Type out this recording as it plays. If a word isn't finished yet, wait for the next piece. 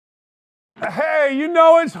Hey, you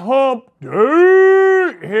know it's hump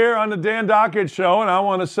day here on the Dan Dockett Show, and I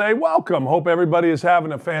want to say welcome. Hope everybody is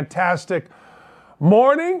having a fantastic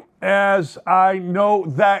morning, as I know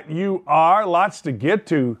that you are. Lots to get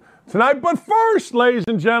to tonight. But first, ladies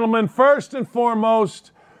and gentlemen, first and foremost,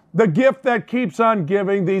 the gift that keeps on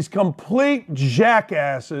giving, these complete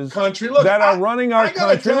jackasses that are running our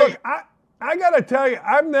country. Look, I got to tell you,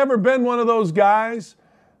 I've never been one of those guys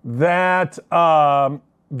that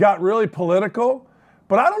got really political,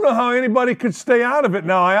 but I don't know how anybody could stay out of it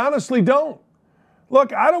now. I honestly don't.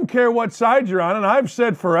 Look, I don't care what side you're on, and I've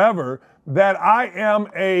said forever that I am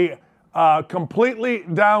a completely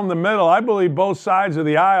down the middle. I believe both sides of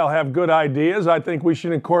the aisle have good ideas. I think we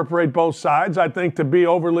should incorporate both sides. I think to be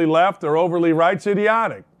overly left or overly right's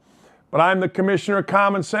idiotic. But I'm the commissioner of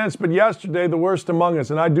common sense. But yesterday, the worst among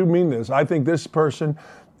us, and I do mean this, I think this person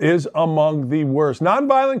is among the worst.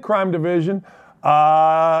 Nonviolent crime division,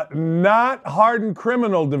 not hardened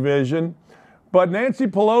criminal division, but Nancy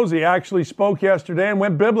Pelosi actually spoke yesterday and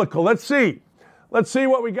went biblical. Let's see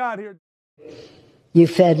what we got here. You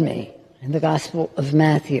fed me in the Gospel of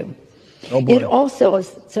Matthew. Oh boy. It also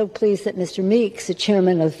was so pleased that Mr. Meeks, the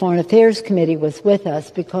chairman of the Foreign Affairs Committee, was with us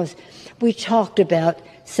because we talked about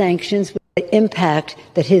sanctions, the impact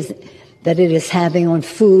that it is having on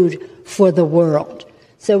food for the world.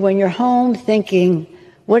 So when you're home thinking,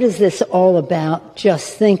 what is this all about?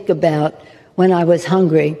 Just think about when I was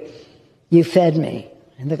hungry, you fed me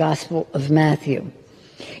in the Gospel of Matthew.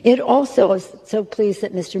 It also was so pleased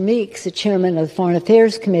that Mr. Meeks, the chairman of the Foreign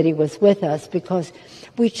Affairs Committee, was with us because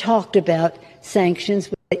we talked about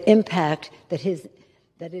sanctions, the impact that it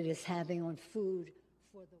is having on food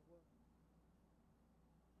for the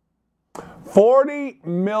world. $40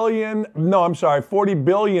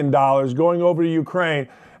 billion going over to Ukraine.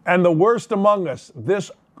 And the worst among us, this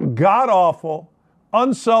god-awful,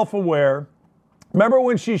 unself-aware. Remember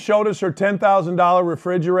when she showed us her $10,000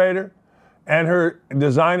 refrigerator and her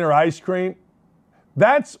designer ice cream?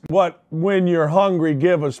 That's what when you're hungry,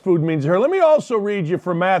 give us food means to her. Let me also read you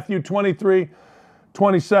from Matthew 23,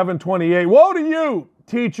 27, 28. Woe to you,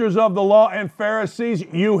 teachers of the law and Pharisees,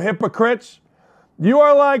 you hypocrites! You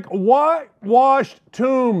are like whitewashed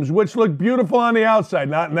tombs, which look beautiful on the outside.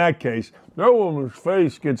 Not in that case. No woman's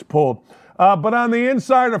face gets pulled. But on the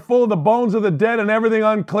inside are full of the bones of the dead and everything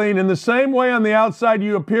unclean. In the same way, on the outside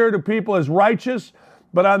you appear to people as righteous,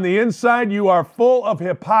 but on the inside you are full of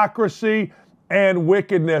hypocrisy and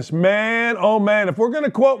wickedness. Man, oh man, if we're going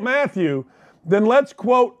to quote Matthew, then let's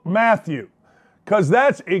quote Matthew, because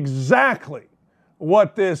that's exactly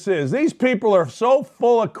what this is. These people are so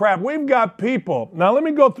full of crap. We've got people. Now, let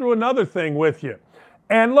me go through another thing with you.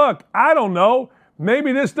 And look, I don't know.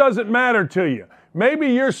 Maybe this doesn't matter to you. Maybe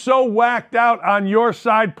you're so whacked out on your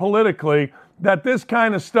side politically that this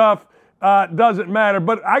kind of stuff doesn't matter.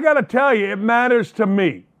 But I got to tell you, it matters to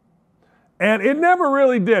me. And it never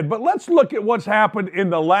really did. But let's look at what's happened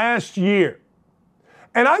in the last year.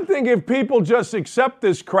 And I think if people just accept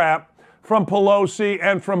this crap from Pelosi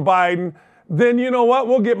and from Biden, then you know what?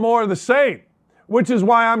 We'll get more of the same, which is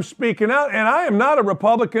why I'm speaking out. And I am not a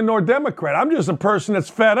Republican nor Democrat. I'm just a person that's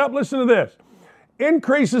fed up. Listen to this.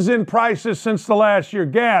 Increases in prices since the last year.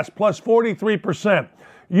 Gas plus 43%.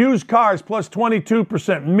 Used cars plus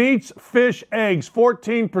 22%. Meats, fish, eggs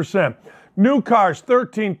 14%. New cars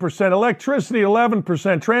 13%. Electricity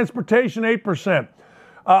 11%. Transportation 8%.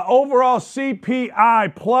 Overall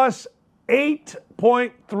CPI plus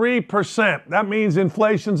 8.3%. That means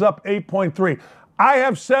inflation's up 8.3. I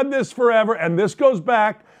have said this forever, and this goes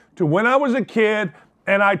back to when I was a kid,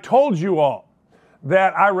 and I told you all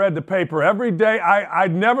that I read the paper every day.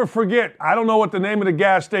 I'd never forget. I don't know what the name of the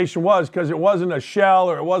gas station was because it wasn't a Shell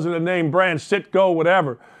or it wasn't a name brand, Citgo,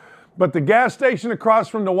 whatever. But the gas station across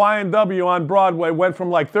from the Y&W on Broadway went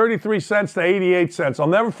from like 33 cents to 88 cents. I'll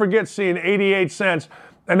never forget seeing 88 cents.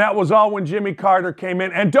 And that was all when Jimmy Carter came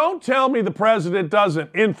in. And don't tell me the president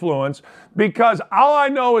doesn't influence, because all I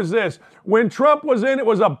know is this. When Trump was in, it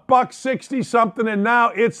was $1.60 something, and now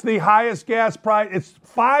it's the highest gas price. It's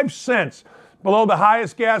 5 cents below the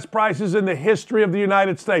highest gas prices in the history of the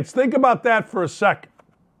United States. Think about that for a second.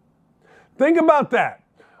 Think about that.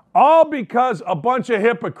 All because a bunch of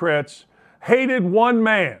hypocrites hated one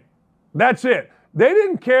man. That's it. They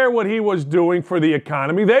didn't care what he was doing for the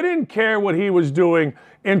economy. They didn't care what he was doing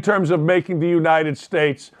in terms of making the United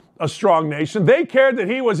States a strong nation. They cared that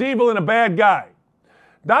he was evil and a bad guy.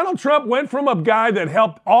 Donald Trump went from a guy that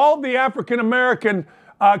helped all the African-American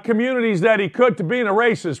communities that he could to being a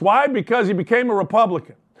racist. Why? Because he became a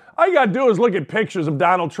Republican. All you got to do is look at pictures of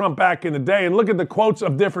Donald Trump back in the day and look at the quotes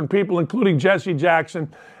of different people, including Jesse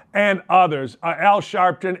Jackson and others, Al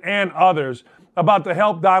Sharpton and others, about the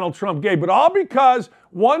help Donald Trump gave. But all because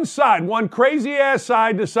one side, one crazy-ass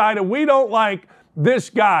side decided we don't like this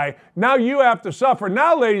guy. Now you have to suffer.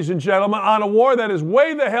 Now, ladies and gentlemen, on a war that is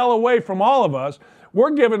way the hell away from all of us,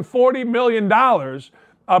 we're giving $40 million, $1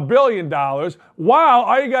 billion, while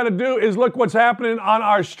all you got to do is look what's happening on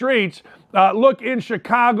our streets. Look in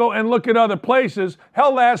Chicago and look at other places.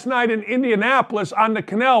 Hell, last night in Indianapolis on the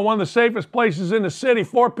canal, one of the safest places in the city,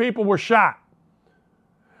 4 people were shot.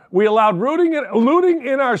 We allowed looting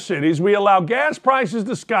in our cities. We allow gas prices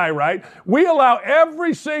to skyrocket. We allow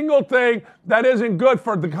every single thing that isn't good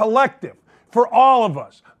for the collective, for all of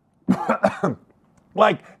us.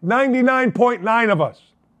 Like 99.9 of us.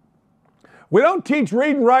 We don't teach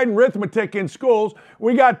reading, writing, arithmetic in schools.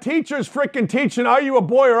 We got teachers freaking teaching, are you a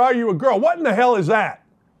boy or are you a girl? What in the hell is that?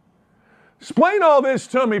 Explain all this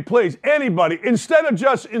to me, please. Anybody, instead of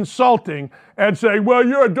just insulting and saying, well,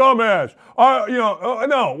 you're a dumbass.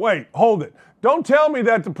 No, wait, hold it. Don't tell me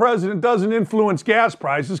that the president doesn't influence gas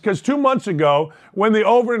prices, because 2 months ago, when the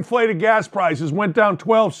overinflated gas prices went down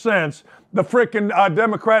 12 cents, the frickin'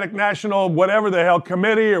 Democratic National whatever the hell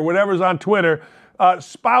committee or whatever's on Twitter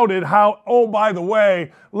spouted how, oh, by the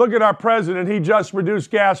way, look at our president, he just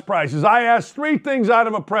reduced gas prices. I asked 3 things out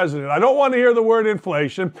of a president. I don't want to hear the word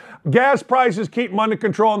inflation. Gas prices, keep them under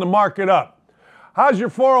control and the market up. How's your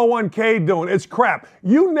 401k doing? It's crap.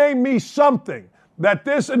 You name me something that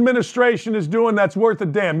this administration is doing that's worth a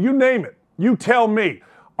damn. You name it. You tell me.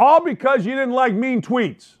 All because you didn't like mean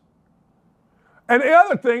tweets. And the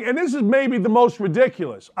other thing, and this is maybe the most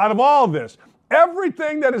ridiculous out of all of this,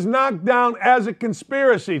 everything that is knocked down as a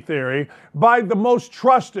conspiracy theory by the most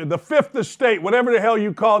trusted, the fifth estate, whatever the hell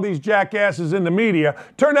you call these jackasses in the media,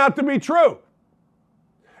 turned out to be true.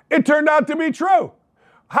 It turned out to be true.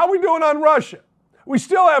 How are we doing on Russia? We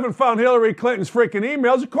still haven't found Hillary Clinton's freaking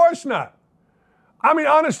emails. Of course not. I mean,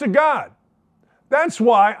 honest to God. That's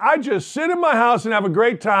why I just sit in my house and have a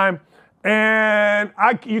great time, and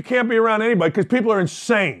you can't be around anybody because people are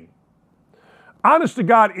insane. Honest to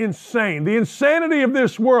God, insane. The insanity of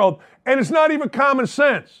this world, and it's not even common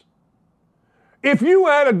sense. If you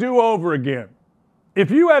had a do-over again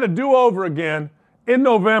in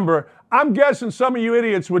November, I'm guessing some of you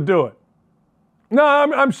idiots would do it. No,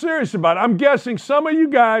 I'm serious about it. I'm guessing some of you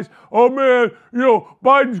guys, oh man,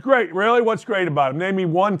 Biden's great. Really? What's great about him? Name me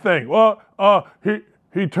one thing. Well,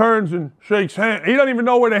 he turns and shakes hands. He doesn't even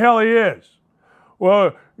know where the hell he is.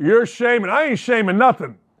 Well, you're shaming. I ain't shaming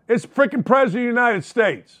nothing. It's freaking President of the United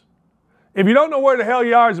States. If you don't know where the hell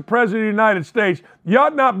you are as the President of the United States, you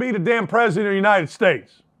ought not be the damn President of the United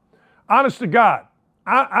States. Honest to God.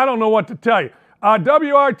 I don't know what to tell you.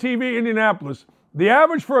 WRTV Indianapolis. The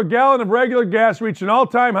average for a gallon of regular gas reached an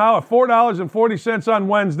all-time high of $4.40 on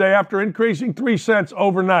Wednesday after increasing 3 cents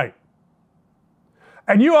overnight.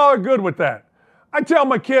 And you all are good with that. I tell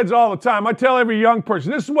my kids all the time, I tell every young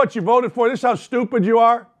person, this is what you voted for, this is how stupid you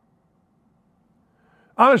are.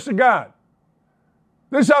 Honest to God.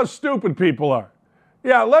 This is how stupid people are.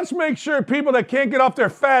 Yeah, let's make sure people that can't get off their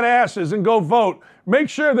fat asses and go vote, make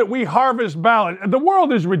sure that we harvest ballots. The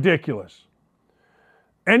world is ridiculous.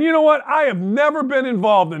 And you know what? I have never been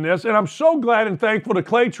involved in this, and I'm so glad and thankful to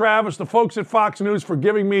Clay Travis, the folks at Fox News, for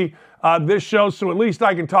giving me this show so at least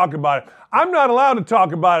I can talk about it. I'm not allowed to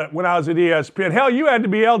talk about it when I was at ESPN. Hell, you had to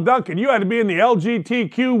be L. Duncan. You had to be in the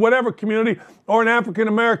LGBTQ whatever community or an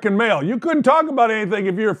African-American male. You couldn't talk about anything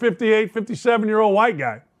if you're a 58, 57-year-old white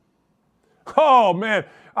guy. Oh, man.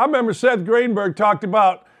 I remember Seth Greenberg talked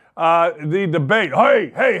about the debate.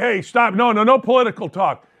 Hey, stop. No political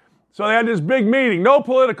talk. So they had this big meeting, no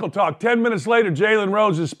political talk. 10 minutes later, Jalen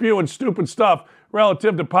Rose is spewing stupid stuff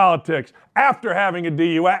relative to politics after having a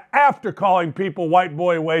DUI, after calling people white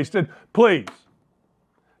boy wasted. Please,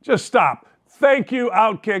 just stop. Thank you,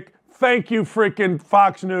 Outkick. Thank you, freaking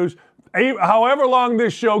Fox News. However long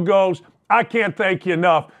this show goes, I can't thank you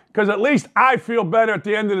enough, because at least I feel better at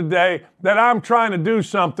the end of the day that I'm trying to do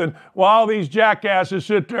something while all these jackasses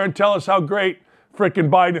sit there and tell us how great frickin'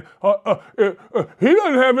 Biden, he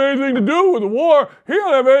doesn't have anything to do with the war. He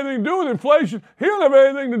doesn't have anything to do with inflation. He doesn't have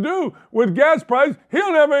anything to do with gas prices. He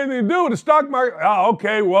doesn't have anything to do with the stock market. Oh,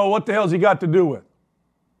 okay, well, what the hell's he got to do with?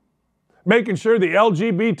 Making sure the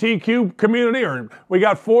LGBTQ community, or we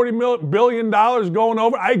got $40 billion going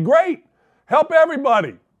over. Great. Help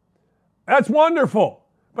everybody. That's wonderful.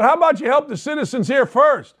 But how about you help the citizens here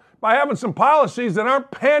first by having some policies that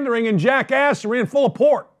aren't pandering and jackassery and full of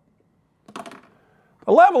pork?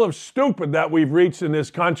 The level of stupid that we've reached in this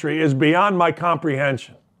country is beyond my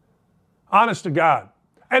comprehension. Honest to God.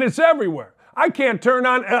 And it's everywhere. I cannot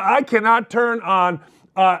turn on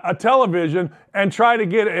a television and try to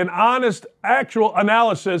get an honest, actual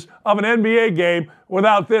analysis of an NBA game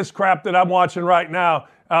without this crap that I'm watching right now.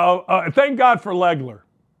 Thank God for Legler.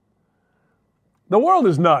 The world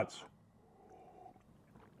is nuts.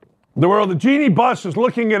 The genie bus is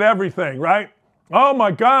looking at everything, right? Oh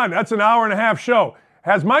my God, that's an hour and a half show.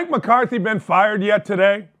 Has Mike McCarthy been fired yet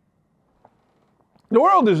today? The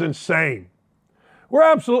world is insane.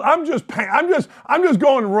 I'm just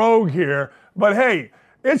going rogue here, but hey,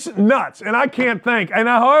 it's nuts, and I can't think. And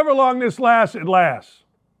however long this lasts, it lasts.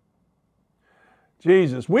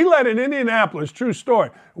 Jesus, we let in Indianapolis, true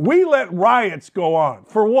story, we let riots go on.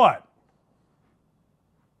 For what?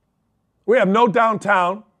 We have no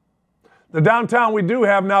downtown. The downtown we do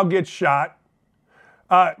have now gets shot.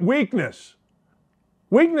 Weakness.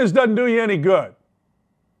 Weakness doesn't do you any good.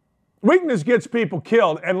 Weakness gets people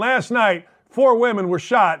killed. And last night, 4 women were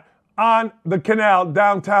shot on the canal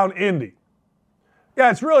downtown Indy.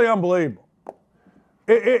 Yeah, it's really unbelievable.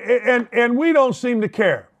 And we don't seem to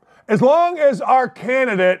care. As long as our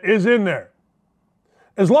candidate is in there,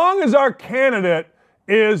 as long as our candidate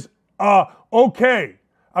is okay.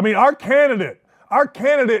 I mean, our candidate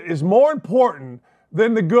is more important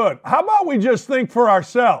than the good. How about we just think for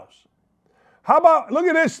ourselves? How about, look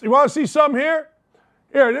at this. You want to see something here?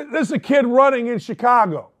 Here, this is a kid running in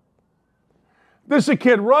Chicago. This is a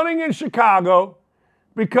kid running in Chicago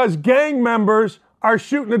because gang members are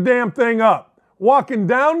shooting the damn thing up. Walking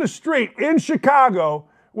down the street in Chicago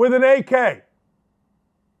with an AK.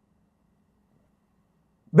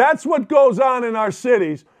 That's what goes on in our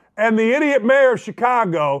cities. And the idiot mayor of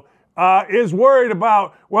Chicago is worried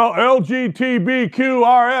about, well,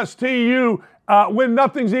 LGBTQRSTU when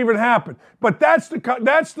nothing's even happened. But that's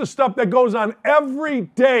the stuff that goes on every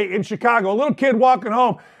day in Chicago. A little kid walking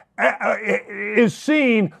home is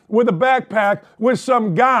seen with a backpack with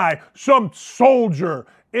some guy, some soldier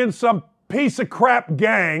in some piece of crap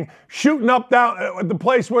gang shooting up down at the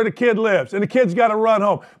place where the kid lives, and the kid's got to run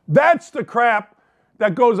home. That's the crap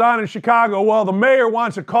that goes on in Chicago. Well, the mayor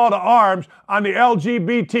wants a call to arms on the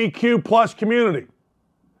LGBTQ plus community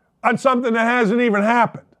on something that hasn't even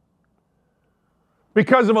happened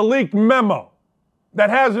because of a leaked memo that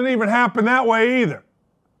hasn't even happened that way either.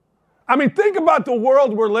 I mean, think about the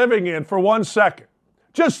world we're living in for 1 second.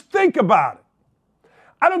 Just think about it.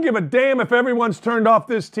 I don't give a damn if everyone's turned off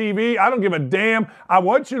this TV. I don't give a damn. I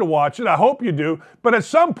want you to watch it. I hope you do. But at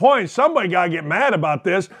some point, somebody got to get mad about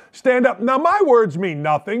this. Stand up. Now, my words mean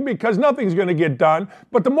nothing because nothing's going to get done.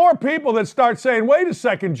 But the more people that start saying, wait a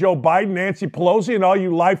second, Joe Biden, Nancy Pelosi, and all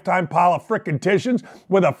you lifetime pile of frickin' titians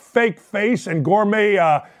with a fake face and gourmet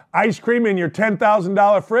ice cream in your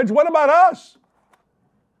 $10,000 fridge, what about us?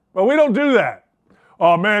 Well, we don't do that.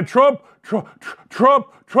 Oh, man, Trump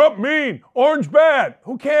mean, orange bad.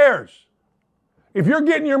 Who cares? If you're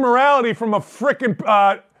getting your morality from a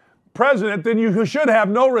frickin' president, then you should have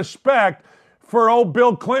no respect for old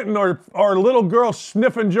Bill Clinton or little girl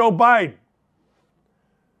sniffing Joe Biden.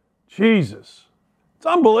 Jesus. It's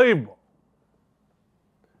unbelievable.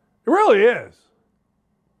 It really is.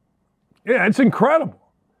 Yeah, it's incredible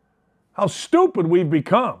how stupid we've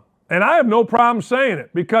become. And I have no problem saying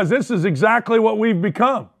it because this is exactly what we've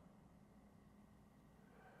become.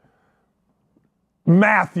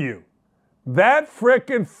 Matthew, that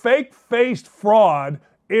frickin' fake-faced fraud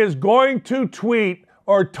is going to tweet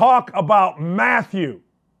or talk about Matthew.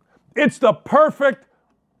 It's the perfect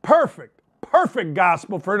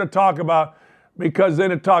gospel for her to talk about because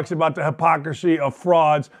then it talks about the hypocrisy of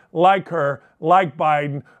frauds like her, like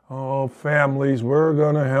Biden. Oh, families, we're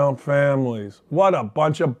going to help families. What a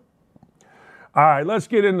bunch of... All right, let's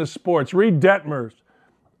get into sports. Reed Detmers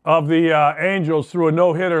of the Angels threw a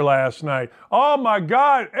no-hitter last night. Oh, my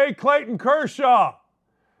God. Hey, Clayton Kershaw.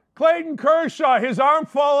 Clayton Kershaw, his arm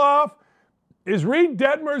fall off. Is Reed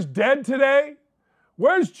Detmers dead today?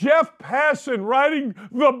 Where's Jeff Passan writing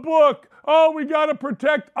the book? Oh, we got to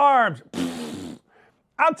protect arms.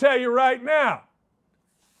 I'll tell you right now.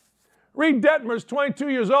 Reed Detmers, 22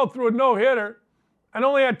 years old, threw a no-hitter and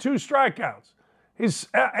only had 2 strikeouts.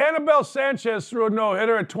 Anibal Sanchez threw a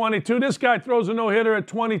no-hitter at 22. This guy throws a no-hitter at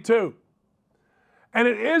 22. And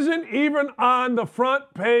it isn't even on the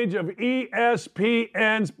front page of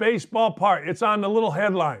ESPN's baseball part. It's on the little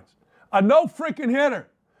headlines. A no freaking hitter.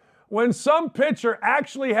 When some pitcher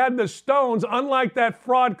actually had the stones, unlike that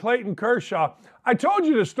fraud Clayton Kershaw. I told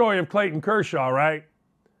you the story of Clayton Kershaw, right?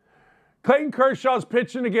 Clayton Kershaw's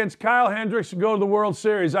pitching against Kyle Hendricks to go to the World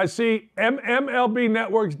Series. I see MLB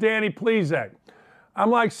Network's Danny Plezak. I'm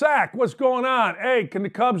like, Zach, what's going on? Hey, can the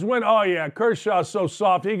Cubs win? Oh, yeah, Kershaw's so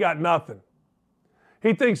soft, he got nothing.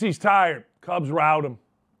 He thinks he's tired. Cubs rout him.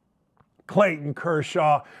 Clayton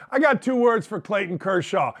Kershaw. I got 2 words for Clayton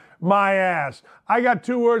Kershaw. My ass. I got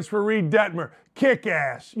 2 words for Reed Detmer. Kick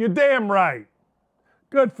ass. You're damn right.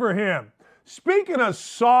 Good for him. Speaking of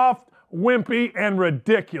soft, wimpy, and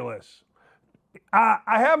ridiculous, I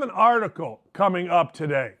have an article coming up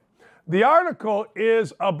today. The article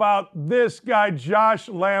is about this guy, Josh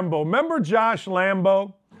Lambo. Remember Josh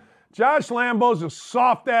Lambo? Josh Lambo's a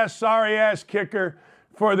soft-ass, sorry-ass kicker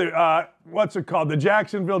for the, the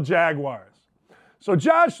Jacksonville Jaguars. So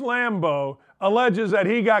Josh Lambo alleges that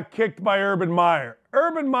he got kicked by Urban Meyer.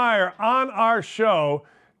 Urban Meyer on our show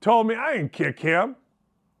told me I didn't kick him.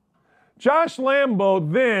 Josh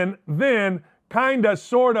Lambo then kinda,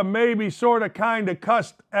 sorta, maybe, sorta, kinda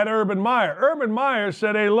cussed at Urban Meyer. Urban Meyer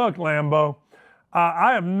said, hey, look, Lambo,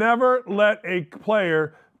 I have never let a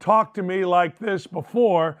player talk to me like this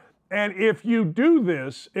before, and if you do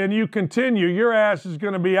this and you continue, your ass is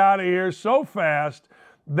gonna be out of here so fast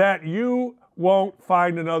that you won't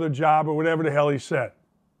find another job, or whatever the hell he said.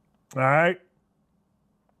 All right?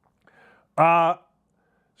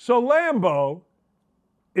 So Lambo,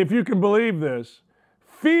 if you can believe this,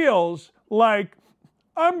 feels like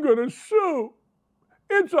I'm going to sue.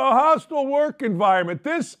 It's a hostile work environment.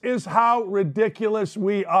 This is how ridiculous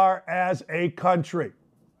we are as a country.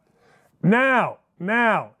 Now,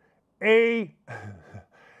 a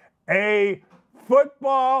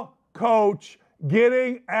football coach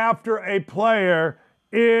getting after a player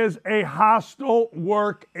is a hostile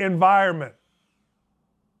work environment.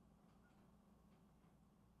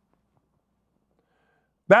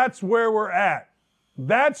 That's where we're at.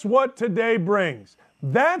 That's what today brings.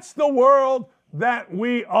 That's the world that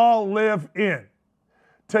we all live in.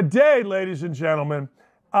 Today, ladies and gentlemen,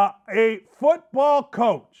 a football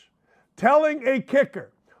coach telling a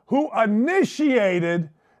kicker who initiated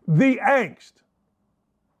the angst.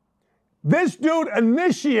 This dude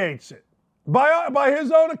initiates it by his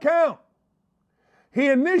own account. He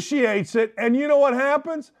initiates it, and you know what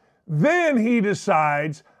happens? Then he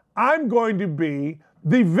decides, I'm going to be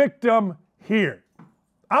the victim here.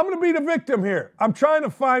 I'm going to be the victim here. I'm trying to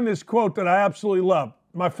find this quote that I absolutely love.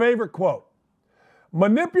 My favorite quote.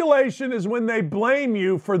 Manipulation is when they blame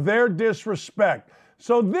you for their disrespect.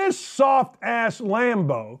 So this soft-ass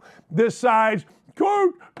Lambo decides,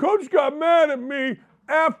 Coach got mad at me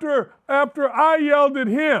after I yelled at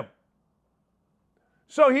him.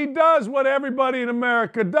 So he does what everybody in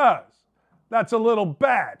America does. That's a little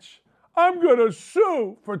batch. I'm going to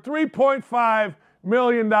sue for $3.5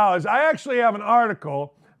 million. I actually have an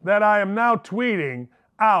article that I am now tweeting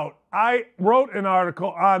out. I wrote an article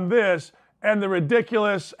on this and the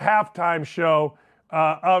ridiculous halftime show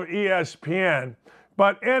of ESPN.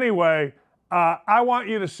 But anyway, I want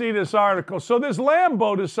you to see this article. So this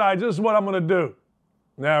Lambo decides this is what I'm going to do.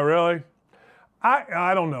 Now, really?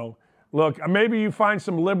 I don't know. Look, maybe you find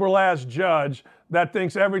some liberal-ass judge that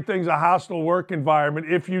thinks everything's a hostile work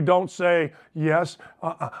environment if you don't say, yes,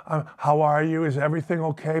 how are you? Is everything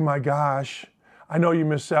okay? My gosh. I know you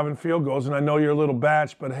missed 7 field goals, and I know you're a little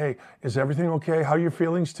batch, but hey, is everything okay? How are your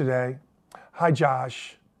feelings today? Hi,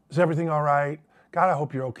 Josh. Is everything all right? God, I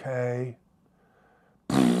hope you're okay.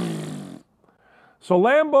 So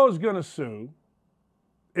Lambo's going to sue.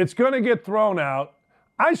 It's going to get thrown out.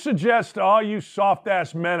 I suggest to all you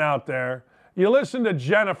soft-ass men out there, you listen to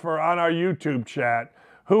Jennifer on our YouTube chat,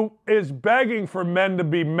 who is begging for men to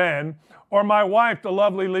be men, or my wife, the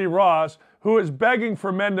lovely Lee Ross, who is begging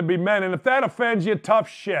for men to be men. And if that offends you, tough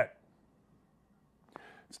shit.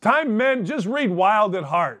 It's time men, just read Wild at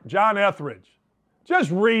Heart, John Etheridge.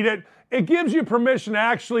 Just read it. It gives you permission to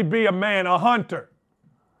actually be a man, a hunter,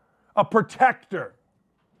 a protector.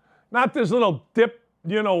 Not this little dip,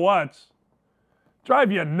 you-know-whats.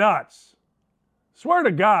 Drive you nuts. Swear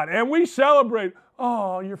to God. And we celebrate,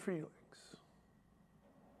 oh, your feelings.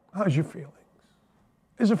 How's your feelings?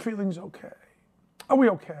 Is your feelings okay? Are we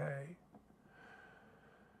okay?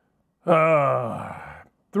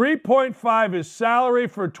 3.5 is salary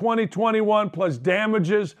for 2021 plus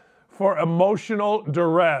damages for emotional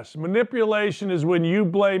duress. Manipulation is when you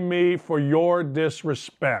blame me for your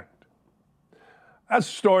disrespect. That's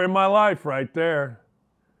the story of my life right there.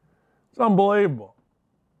 It's unbelievable.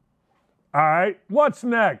 All right, what's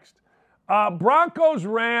next?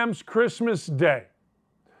 Broncos-Rams Christmas Day.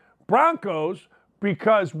 Broncos,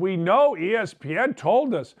 because we know ESPN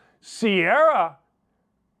told us Sierra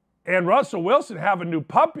and Russell Wilson have a new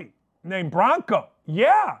puppy named Bronco.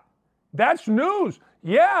 Yeah, that's news.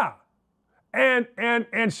 Yeah. And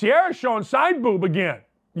Sierra's showing side boob again.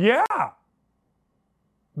 Yeah.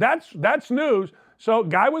 That's news. So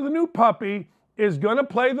guy with a new puppy is going to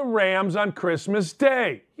play the Rams on Christmas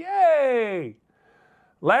Day. Yay!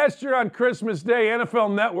 Last year on Christmas Day,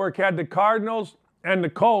 NFL Network had the Cardinals and the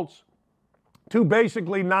Colts, two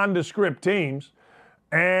basically nondescript teams.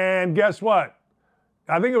 And guess what?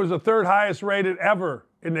 I think it was the third highest rated ever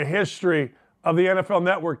in the history of the NFL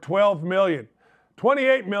Network, 12 million.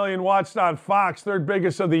 28 million watched on Fox, third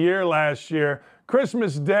biggest of the year last year.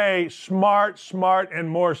 Christmas Day, smart, and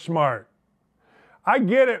more smart. I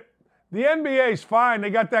get it. The NBA's fine.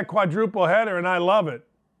 They got that quadruple header, and I love it.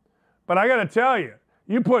 But I got to tell you,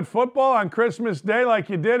 you put football on Christmas Day like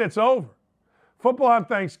you did, it's over. Football on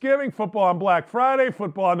Thanksgiving, football on Black Friday,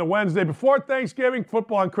 football on the Wednesday before Thanksgiving,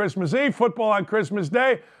 football on Christmas Eve, football on Christmas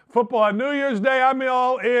Day, football on New Year's Day. I'm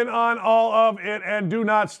all in on all of it, and do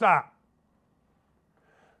not stop.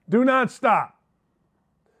 Do not stop.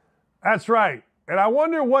 That's right. And I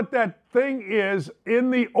wonder what that thing is in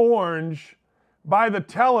the orange by the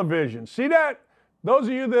television. See that? Those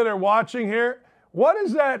of you that are watching here, what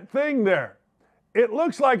is that thing there? It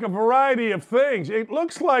looks like a variety of things. It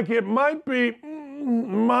looks like it might be,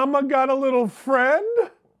 Mama got a little friend?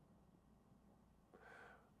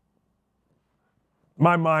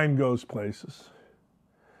 My mind goes places.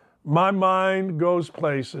 My mind goes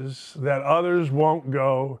places that others won't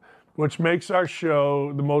go, which makes our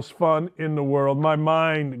show the most fun in the world. My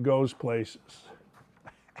mind goes places.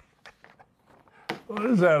 What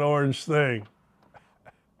is that orange thing?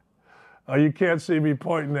 Oh, you can't see me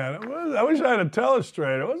pointing at it. I wish I had a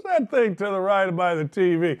telestrator. What's that thing to the right by the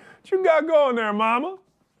TV? What you got going there, Mama?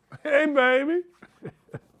 Hey, baby.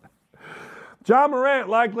 John Morant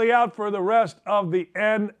likely out for the rest of the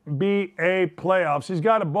NBA playoffs. He's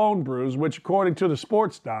got a bone bruise, which according to the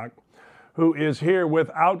sports doc, who is here with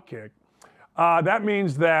Outkick, that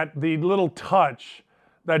means that the little touch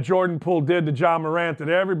that Jordan Poole did to John Morant, that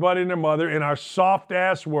everybody and their mother in our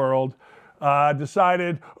soft-ass world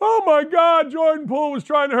decided, oh my God, Jordan Poole was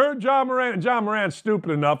trying to hurt John Morant. And John Morant's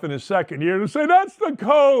stupid enough in his second year to say, that's the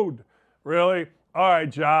code. Really? All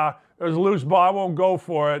right, Ja, there's a loose ball. I won't go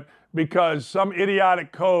for it because some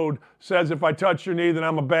idiotic code says if I touch your knee, then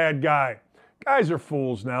I'm a bad guy. Guys are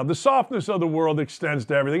fools now. The softness of the world extends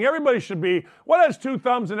to everything. Everybody should be, what has two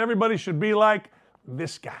thumbs and everybody should be like?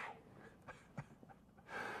 This guy.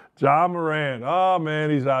 John Morant, oh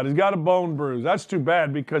man, he's out. He's got a bone bruise. That's too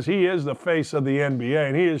bad because he is the face of the NBA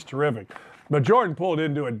and he is terrific. But Jordan Poole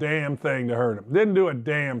didn't do a damn thing to hurt him. Didn't do a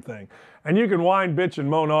damn thing. And you can whine, bitch, and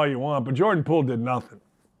moan all you want, but Jordan Poole did nothing.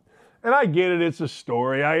 And I get it, it's a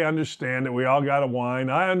story. I understand it. We all got to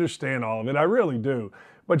whine. I understand all of it. I really do.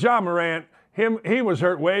 But John Morant, he was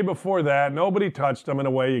hurt way before that. Nobody touched him, and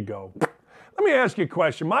away you go. Let me ask you a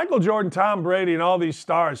question. Michael Jordan, Tom Brady, and all these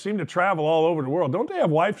stars seem to travel all over the world. Don't they have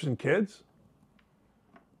wives and kids?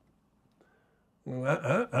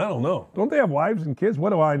 I don't know. Don't they have wives and kids? What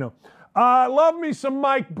do I know? Love me some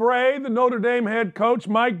Mike Bray, the Notre Dame head coach.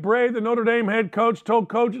 Mike Bray, the Notre Dame head coach, told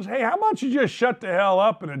coaches, hey, how about you just shut the hell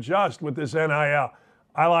up and adjust with this NIL?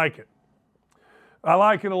 I like it. I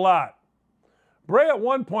like it a lot. Bray at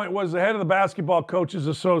one point was the head of the Basketball Coaches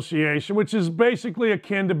Association, which is basically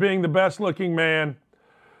akin to being the best-looking man,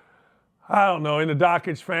 I don't know, in the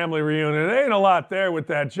Dockage family reunion. There ain't a lot there with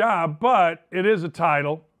that job, but it is a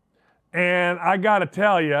title. And I got to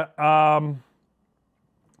tell you, at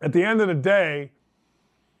the end of the day,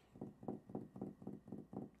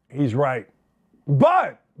 he's right.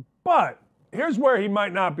 But here's where he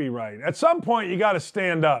might not be right. At some point, you got to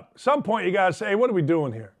stand up. At some point, you got to say, hey, what are we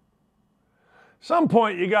doing here? Some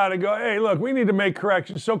point you got to go, hey, look, we need to make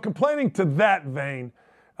corrections. So complaining to that vein,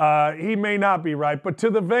 he may not be right, but to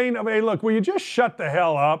the vein of, hey, look, will you just shut the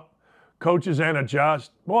hell up, coaches, and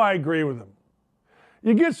adjust? Boy, I agree with him.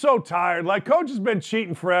 You get so tired. Like, coach has been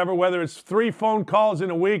cheating forever, whether it's 3 phone calls in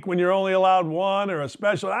a week when you're only allowed 1 or a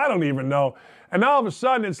special, I don't even know. And now all of a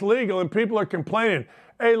sudden it's legal and people are complaining.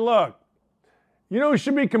 Hey, look, you know who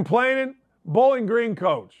should be complaining? Bowling Green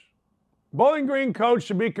coach. Bowling Green coach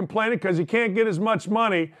should be complaining because he can't get as much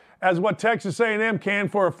money as what Texas A&M can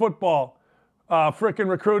for a football frickin'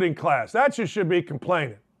 recruiting class. That should be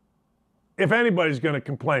complaining, if anybody's going to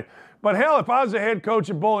complain. But hell, if I was a head coach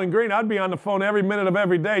at Bowling Green, I'd be on the phone every minute of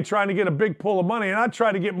every day trying to get a big pool of money, and I'd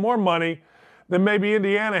try to get more money than maybe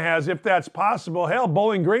Indiana has, if that's possible. Hell,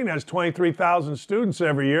 Bowling Green has 23,000 students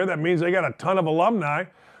every year. That means they got a ton of alumni.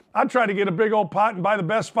 I'd try to get a big old pot and buy the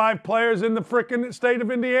best 5 players in the frickin' state of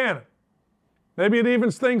Indiana. Maybe it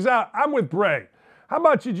evens things out. I'm with Bray. How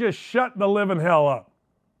about you just shut the living hell up?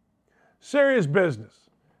 Serious business.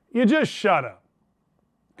 You just shut up,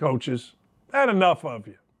 coaches. Had enough of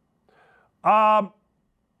you.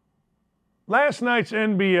 Last night's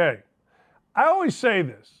NBA. I always say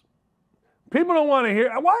this. People don't want to hear.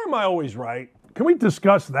 Why am I always right? Can we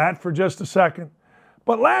discuss that for just a second?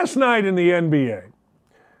 But last night in the NBA,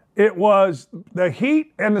 it was the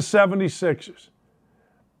Heat and the 76ers.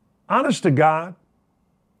 Honest to God,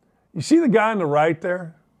 you see the guy on the right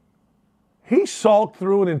there? He sulked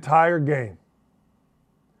through an entire game.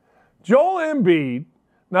 Joel Embiid,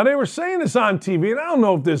 now they were saying this on TV, and I don't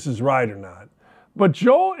know if this is right or not, but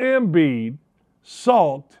Joel Embiid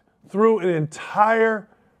sulked through an entire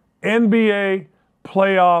NBA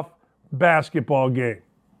playoff basketball game.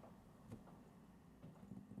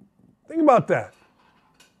 Think about that.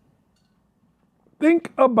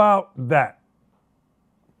 Think about that.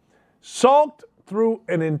 Sulked through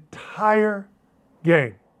an entire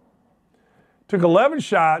game. Took 11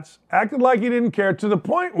 shots, acted like he didn't care, to the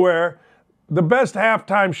point where the best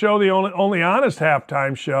halftime show, the only honest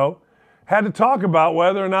halftime show, had to talk about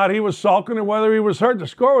whether or not he was sulking or whether he was hurt. The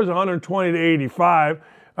score was 120-85.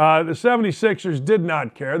 The 76ers did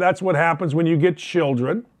not care. That's what happens when you get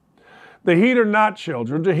children. The Heat are not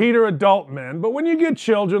children. The Heat are adult men. But when you get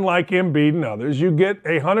children like Embiid and others, you get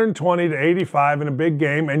 120-85 in a big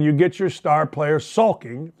game, and you get your star player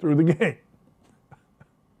sulking through the game.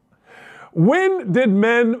 When did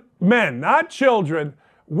men, not children,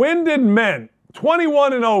 when did men,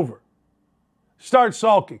 21 and over, start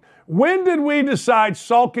sulking? When did we decide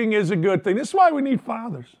sulking is a good thing? This is why we need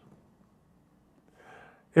fathers.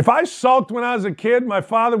 If I sulked when I was a kid, my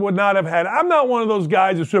father would not have had it. I'm not one of those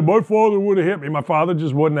guys that said, my father would have hit me. My father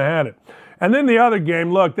just wouldn't have had it. And then the other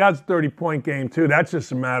game, look, that's a 30-point game too. That's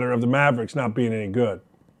just a matter of the Mavericks not being any good.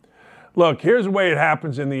 Look, here's the way it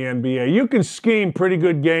happens in the NBA. You can scheme pretty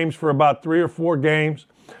good games for about 3 or 4 games,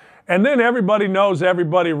 and then everybody knows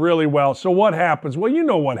everybody really well. So what happens? Well, you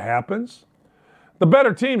know what happens. The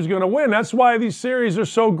better team's going to win. That's why these series are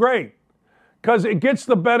so great, because it gets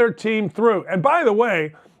the better team through. And by the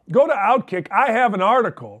way, go to Outkick. I have an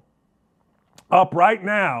article up right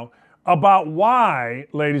now about why,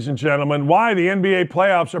 ladies and gentlemen, why the NBA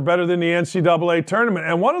playoffs are better than the NCAA tournament.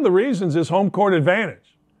 And one of the reasons is home court advantage.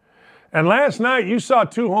 And last night, you saw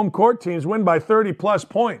 2 home court teams win by 30-plus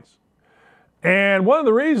points. And one of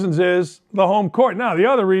the reasons is the home court. Now, the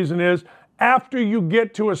other reason is after you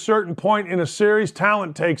get to a certain point in a series,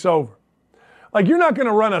 talent takes over. Like, you're not going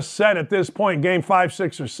to run a set at this point, game 5,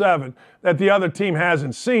 6, or 7, that the other team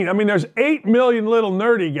hasn't seen. I mean, there's 8 million little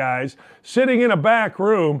nerdy guys sitting in a back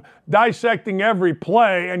room dissecting every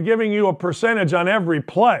play and giving you a percentage on every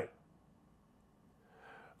play.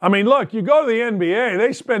 I mean, look, you go to the NBA,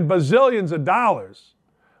 they spend bazillions of dollars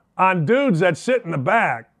on dudes that sit in the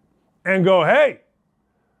back and go, hey,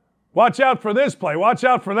 watch out for this play, watch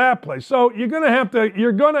out for that play. So you're going to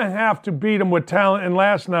have to beat them with talent. And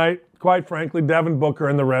last night, quite frankly, Devin Booker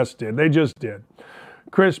and the rest did. They just did.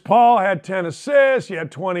 Chris Paul had 10 assists. He had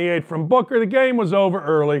 28 from Booker. The game was over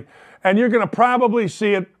early. And you're going to probably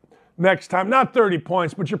see it next time. Not 30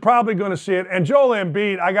 points, but you're probably going to see it. And Joel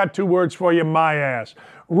Embiid, I got 2 words for you, my ass.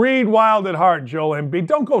 Read wild at heart, Joel Embiid.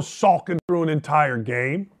 Don't go sulking through an entire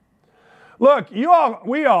game. Look,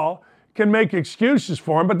 we all can make excuses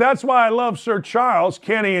for him, but that's why I love Sir Charles,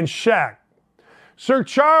 Kenny, and Shaq. Sir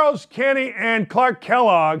Charles, Kenny, and Clark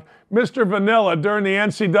Kellogg, Mr. Vanilla, during the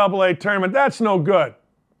NCAA tournament, that's no good.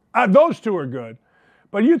 Those 2 are good.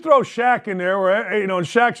 But you throw Shaq in there, where, and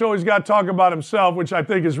Shaq's always got to talk about himself, which I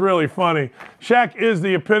think is really funny. Shaq is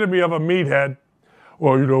the epitome of a meathead.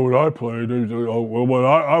 Well, when I played,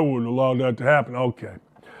 I wouldn't allow that to happen. Okay.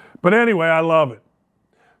 But anyway, I love it.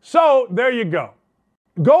 So there you go.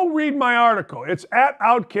 Go read my article. It's at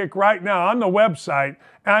Outkick right now on the website,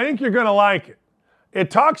 and I think you're going to like it. It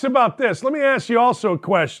talks about this. Let me ask you also a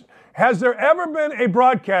question. Has there ever been a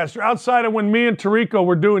broadcaster, outside of when me and Tarico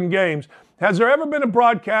were doing games, has there ever been a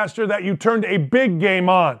broadcaster that you turned a big game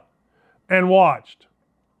on and watched?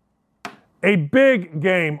 A big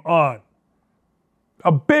game on.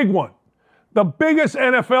 A big one. The biggest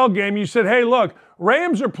NFL game, you said, hey, look,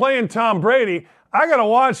 Rams are playing Tom Brady. I got to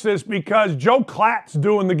watch this because Joe Klatt's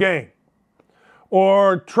doing the game.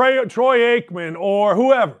 Or Troy Aikman or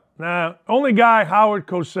whoever. Nah, only guy, Howard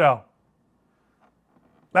Cosell.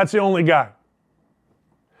 That's the only guy.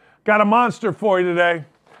 Got a monster for you today.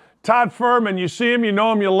 Todd Fuhrman, you see him, you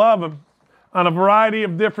know him, you love him. On a variety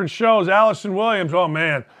of different shows. Allison Williams, oh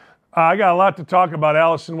man, I got a lot to talk about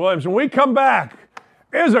Allison Williams. When we come back,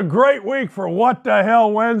 it's a great week for What the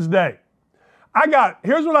Hell Wednesday.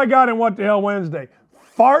 Here's what I got in What the Hell Wednesday.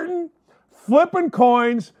 Farting, flipping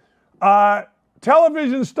coins,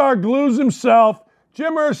 television star glues himself,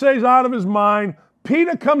 Jim Irsay's out of his mind,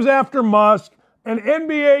 PETA comes after Musk, and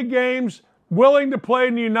NBA games willing to play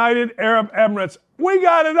in the United Arab Emirates. We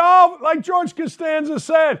got it all, like George Costanza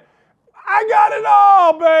said. I got it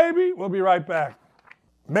all, baby. We'll be right back.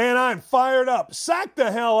 Man, I'm fired up. Sack the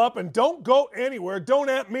hell up and don't go anywhere. Don't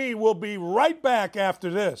at me. We'll be right back after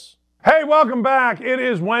this. Hey, welcome back. It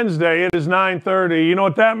is Wednesday. It is 9:30. You know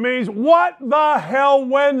what that means? What the hell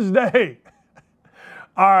Wednesday?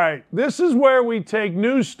 All right, this is where we take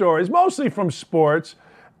news stories, mostly from sports,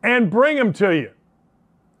 and bring them to you.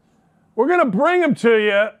 We're going to bring them to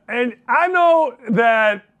you, and I know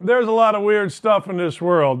that there's a lot of weird stuff in this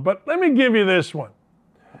world, but let me give you this one.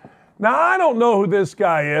 Now, I don't know who this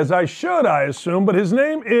guy is. I assume, but his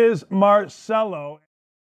name is Marcelo.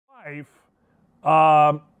 His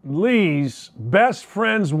wife, Lee's best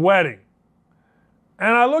friend's wedding.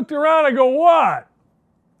 And I looked around, I go, what?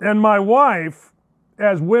 And my wife,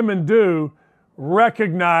 as women do,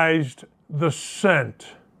 recognized the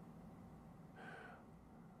scent.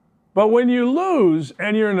 But when you lose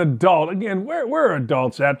and you're an adult, again, we're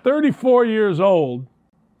adults at 34 years old,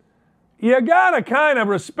 you gotta kind of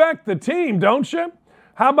respect the team, don't you?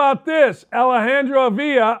 How about this? Alejandro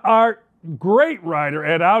Avila, our great writer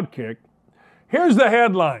at Outkick. Here's the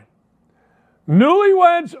headline.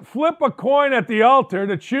 Newlyweds flip a coin at the altar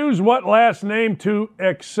to choose what last name to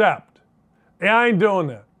accept. Yeah, I ain't doing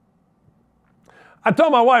that. I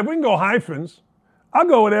told my wife, we can go hyphens. I'll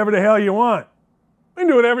go whatever the hell you want. We can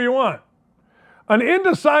do whatever you want. An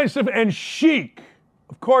indecisive and chic,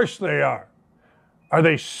 of course they are. Are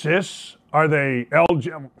they cis? Are they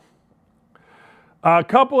LGBT? A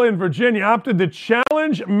couple in Virginia opted to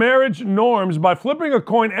challenge marriage norms by flipping a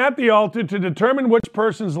coin at the altar to determine which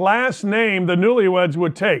person's last name the newlyweds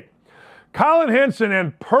would take. Colin Henson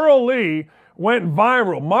and Pearl Lee went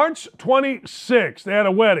viral. March 26th, they had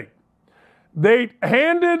a wedding. They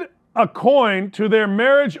handed a coin to their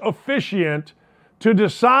marriage officiant to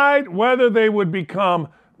decide whether they would become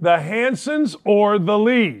the Hansons or the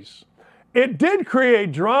Lees. It did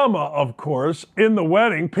create drama, of course, in the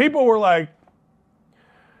wedding. People were like,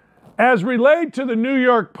 as relayed to the New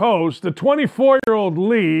York Post, the 24-year-old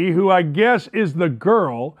Lee, who I guess is the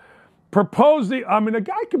girl, proposed a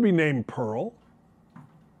guy could be named Pearl,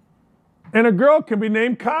 and a girl could be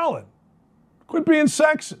named Colin. Quit being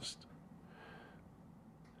sexist.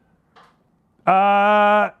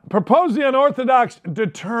 Proposed the unorthodox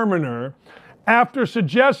determiner after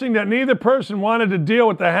suggesting that neither person wanted to deal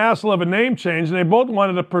with the hassle of a name change and they both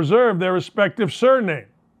wanted to preserve their respective surname.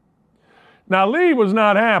 Now, Lee was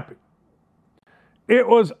not happy. It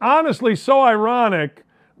was honestly so ironic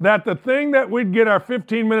that the thing that we'd get our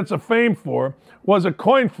 15 minutes of fame for was a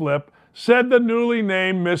coin flip, said the newly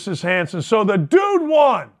named Mrs. Hanson. So the dude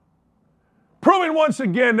won, proving once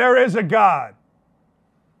again there is a God.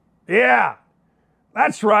 Yeah,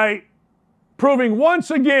 that's right. Proving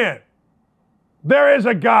once again there is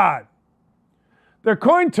a God. Their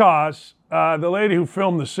coin toss, the lady who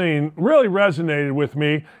filmed the scene, really resonated with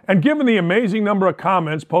me, and given the amazing number of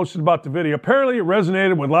comments posted about the video, apparently it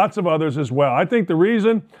resonated with lots of others as well. I think the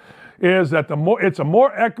reason is that it's a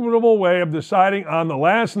more equitable way of deciding on the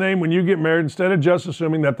last name when you get married instead of just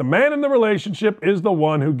assuming that the man in the relationship is the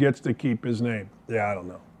one who gets to keep his name. Yeah, I don't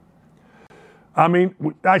know. I mean,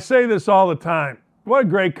 I say this all the time. What a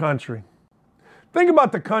great country. Think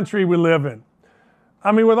about the country we live in.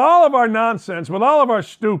 I mean, with all of our nonsense, with all of our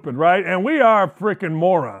stupid, right? And we are freaking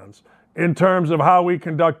morons in terms of how we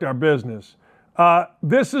conduct our business.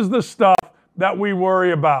 This is the stuff that we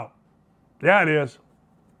worry about. Yeah, it is.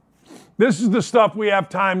 This is the stuff we have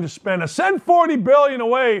time to spend. Send $40 billion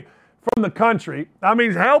away from the country. I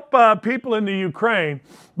mean, help people in the Ukraine.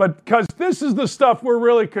 But because this is the stuff we're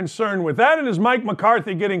really concerned with. That and is Mike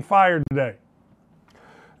McCarthy getting fired today.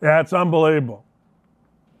 Yeah, it's unbelievable.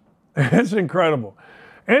 It's incredible.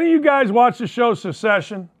 Any of you guys watch the show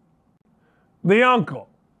Succession? The uncle,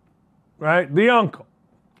 right? The uncle.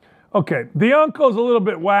 Okay, the uncle's a little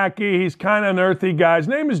bit wacky. He's kind of an earthy guy. His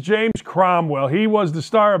name is James Cromwell. He was the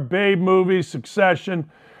star of Babe movies, Succession.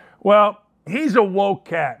 Well, he's a woke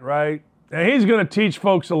cat, right? And he's going to teach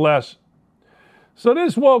folks a lesson. So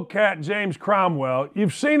this woke cat, James Cromwell,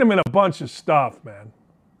 you've seen him in a bunch of stuff, man.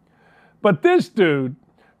 But this dude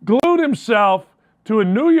glued himself to a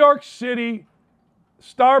New York City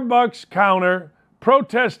Starbucks counter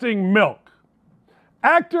protesting milk.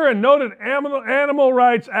 Actor and noted animal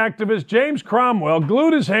rights activist James Cromwell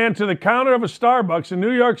glued his hand to the counter of a Starbucks in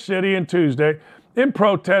New York City on Tuesday in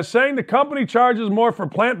protest, saying the company charges more for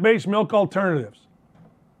plant-based milk alternatives.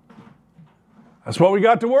 That's what we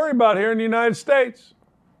got to worry about here in the United States.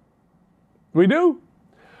 We do.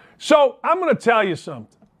 So I'm going to tell you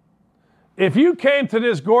something. If you came to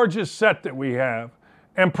this gorgeous set that we have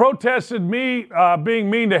and protested me being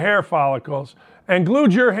mean to hair follicles and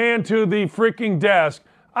glued your hand to the freaking desk,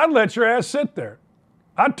 I'd let your ass sit there.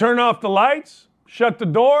 I'd turn off the lights, shut the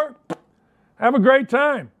door, have a great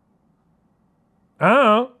time. I don't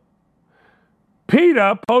know.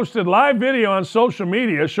 PETA posted live video on social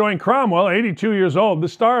media showing Cromwell, 82 years old, the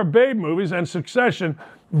star of Babe movies and Succession,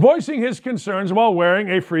 voicing his concerns while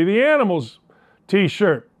wearing a Free the Animals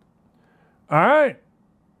t-shirt. All right.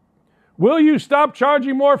 Will you stop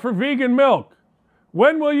charging more for vegan milk?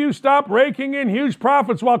 When will you stop raking in huge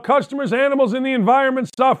profits while customers, animals, and the environment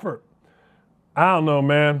suffer? I don't know,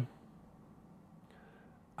 man.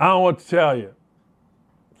 I don't know what to tell you.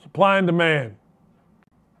 Supply and demand.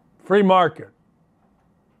 Free market.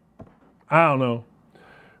 I don't know.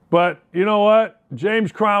 But you know what?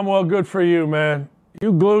 James Cromwell, good for you, man.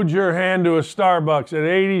 You glued your hand to a Starbucks at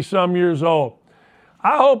 80-some years old.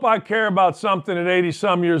 I hope I care about something at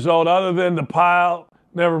 80-some years old other than the pile.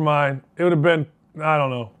 Never mind. It would have been, I don't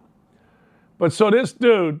know. But so this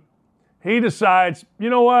dude, he decides, you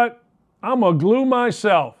know what? I'm going to glue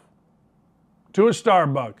myself to a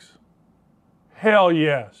Starbucks. Hell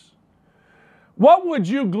yes. What would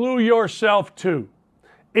you glue yourself to?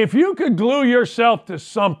 If you could glue yourself to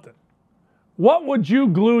something, what would you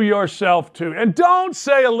glue yourself to? And don't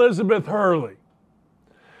say Elizabeth Hurley.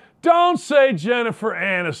 Don't say Jennifer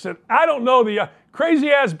Aniston. I don't know. The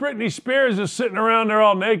crazy-ass Britney Spears is sitting around there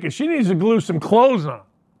all naked. She needs to glue some clothes on.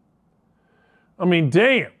 I mean,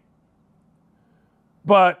 damn.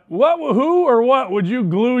 But who or what would you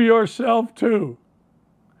glue yourself to?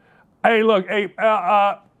 Hey, look, hey,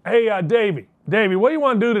 Davey. Davey, what do you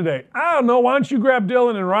want to do today? I don't know. Why don't you grab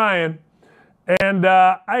Dylan and Ryan and,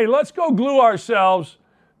 hey, let's go glue ourselves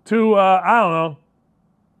to, I don't know.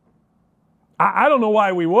 I don't know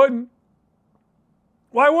why we wouldn't.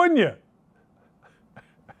 Why wouldn't you?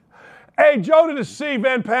 Hey, Joe to the C,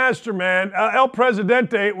 Van Pastor, man. El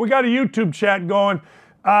Presidente, we got a YouTube chat going.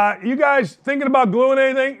 You guys thinking about gluing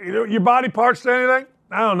anything? Your body parts to anything?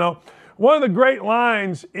 I don't know. One of the great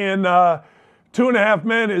lines in 2.5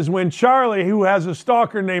 Men is when Charlie, who has a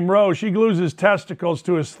stalker named Rose, she glues his testicles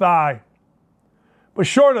to his thigh. But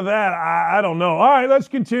short of that, I don't know. All right, let's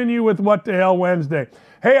continue with What the Hell Wednesday.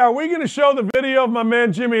 Hey, are we going to show the video of my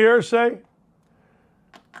man Jimmy Irsay?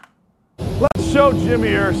 Let's show Jimmy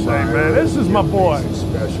Irsay, man. This is my boy.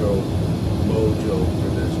 Special mojo for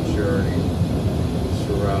this journey,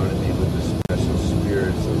 surrounding me with the special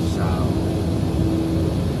spirits of sound.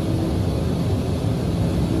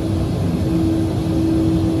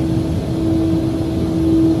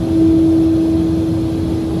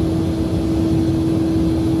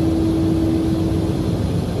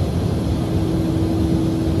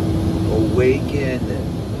 Awaken,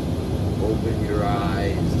 open your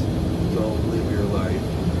eyes, don't live your life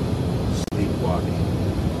sleepwalking.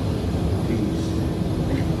 Peace.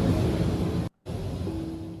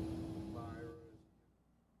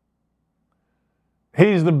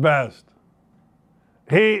 He's the best.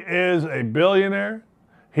 He is a billionaire.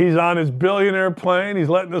 He's on his billionaire plane. He's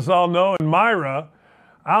letting us all know. And Myra,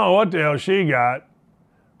 I don't know what the hell she got.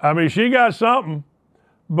 I mean, she got something.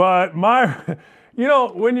 But Myra... You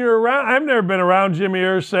know, when you're around, I've never been around Jimmy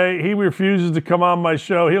Irsay. He refuses to come on my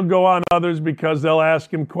show. He'll go on others because they'll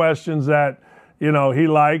ask him questions that, you know, he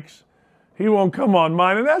likes. He won't come on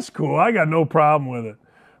mine, and that's cool. I got no problem with it.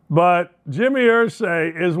 But Jimmy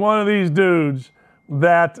Irsay is one of these dudes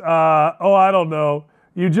that, I don't know,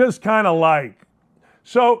 you just kind of like.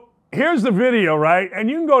 So here's the video, right? And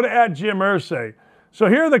you can go to @JimIrsay. So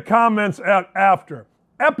here are the comments after.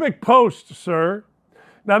 Epic post, sir.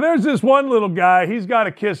 Now, there's this one little guy. He's got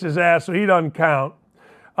to kiss his ass, so he doesn't count.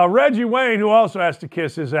 Reggie Wayne, who also has to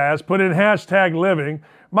kiss his ass, put in #living.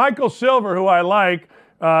 Michael Silver, who I like,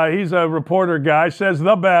 he's a reporter guy, says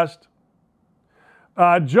the best.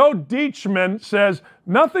 Joe Deitchman says,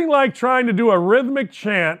 nothing like trying to do a rhythmic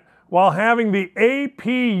chant while having the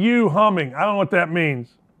APU humming. I don't know what that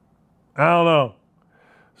means. I don't know.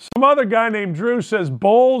 Some other guy named Drew says,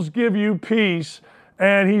 bowls give you peace.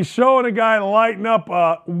 And he's showing a guy lighting up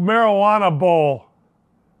a marijuana bowl.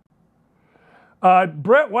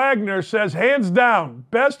 Brett Wagner says, hands down,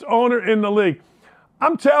 best owner in the league.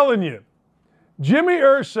 I'm telling you, Jimmy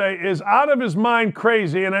Irsay is out of his mind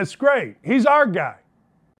crazy, and it's great. He's our guy.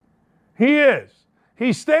 He is.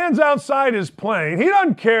 He stands outside his plane. He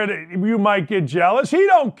doesn't care that you might get jealous. He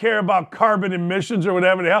don't care about carbon emissions or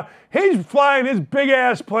whatever the hell. He's flying his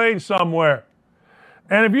big-ass plane somewhere.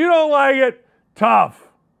 And if you don't like it, tough.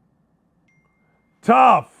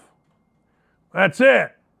 Tough. That's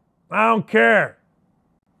it. I don't care.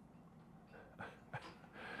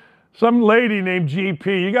 Some lady named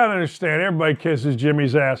GP, you got to understand, everybody kisses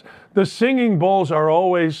Jimmy's ass. The singing bowls are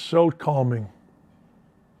always so calming.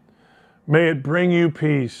 May it bring you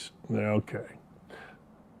peace. Okay.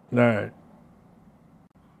 All right.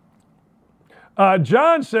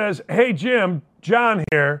 John says, hey, Jim, John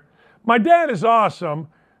here. My dad is awesome,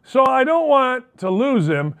 so I don't want to lose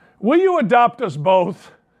him. Will you adopt us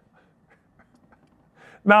both?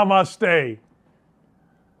 Namaste.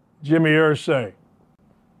 Jimmy Irsay.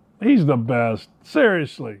 He's the best.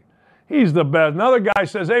 Seriously. He's the best. Another guy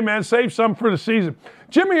says, hey, man, save some for the season.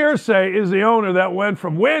 Jimmy Irsay is the owner that went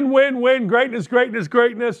from win, win, win, greatness, greatness,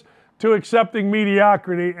 greatness to accepting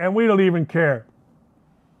mediocrity, and we don't even care.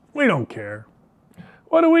 We don't care.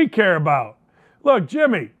 What do we care about? Look,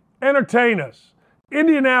 Jimmy, entertain us.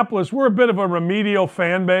 Indianapolis, we're a bit of a remedial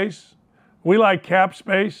fan base. We like cap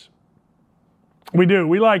space. We do.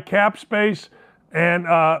 We like cap space and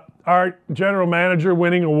our general manager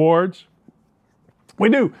winning awards. We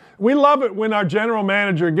do. We love it when our general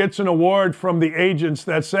manager gets an award from the agents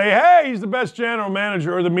that say, hey, he's the best general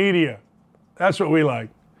manager, or the media. That's what we like.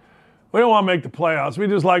 We don't want to make the playoffs. We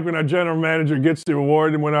just like when our general manager gets the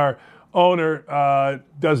award and when our owner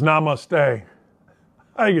does namaste.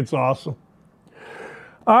 I think it's awesome.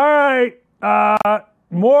 All right.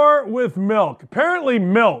 More with milk. Apparently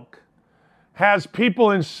milk has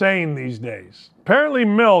people insane these days. Apparently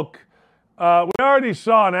milk, we already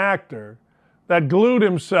saw an actor that glued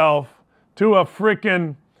himself to a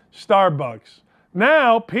frickin' Starbucks.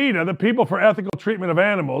 Now, PETA, the People for Ethical Treatment of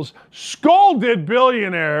Animals, scolded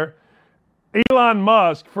billionaire Elon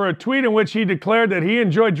Musk for a tweet in which he declared that he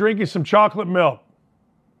enjoyed drinking some chocolate milk.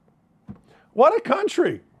 What a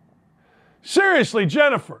country. Seriously,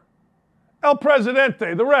 Jennifer, El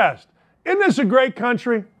Presidente, the rest. Isn't this a great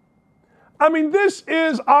country? I mean, this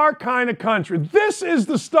is our kind of country. This is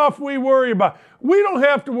the stuff we worry about. We don't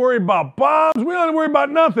have to worry about bombs. We don't have to worry about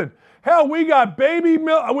nothing. Hell, we got baby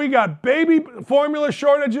milk, we got baby formula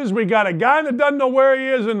shortages. We got a guy that doesn't know where he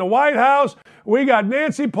is in the White House. We got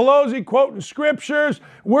Nancy Pelosi quoting scriptures.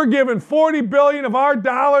 We're giving $40 billion of our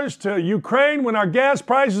dollars to Ukraine when our gas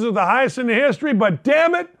prices are the highest in the history. But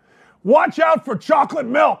damn it, watch out for chocolate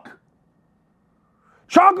milk.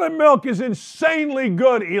 Chocolate milk is insanely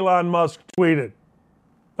good, Elon Musk tweeted.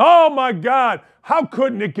 Oh my God, how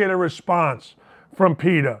couldn't it get a response from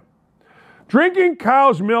PETA? Drinking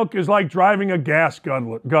cow's milk is like driving a gas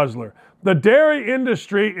guzzler. The dairy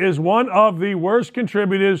industry is one of the worst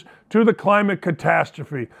contributors to the climate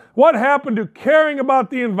catastrophe. What happened to caring about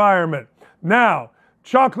the environment? Now,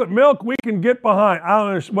 chocolate milk we can get behind. I don't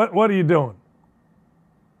understand. What are you doing?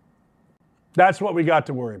 That's what we got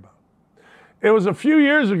to worry about. It was a few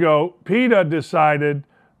years ago, PETA decided,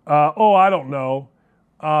 I don't know,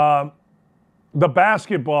 the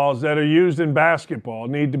basketballs that are used in basketball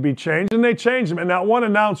need to be changed, and they changed them. And not one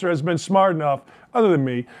announcer has been smart enough, other than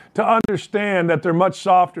me, to understand that they're much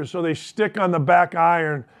softer, so they stick on the back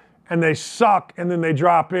iron, and they suck, and then they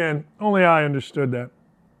drop in. Only I understood that.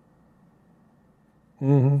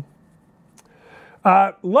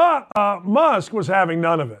 Musk was having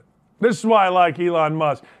none of it. This is why I like Elon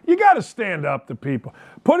Musk. You got to stand up to people.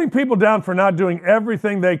 Putting people down for not doing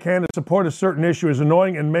everything they can to support a certain issue is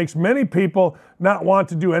annoying and makes many people not want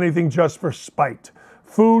to do anything just for spite.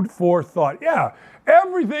 Food for thought. Yeah,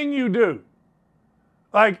 everything you do.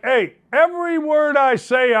 Like, hey, every word I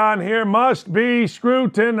say on here must be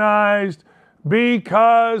scrutinized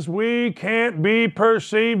because we can't be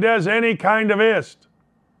perceived as any kind of ist.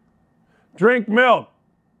 Drink milk.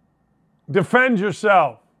 Defend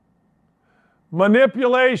yourself.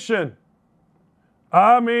 Manipulation.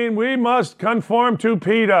 I mean, we must conform to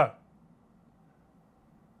PETA.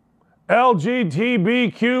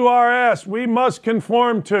 LGBTQRS, we must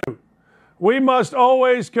conform to. We must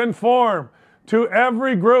always conform to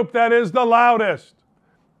every group that is the loudest.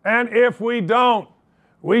 And if we don't,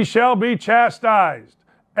 we shall be chastised.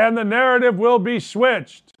 And the narrative will be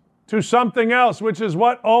switched to something else, which is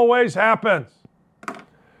what always happens.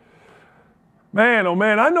 Man, oh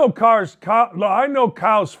man, I know cows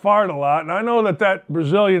fart a lot, and I know that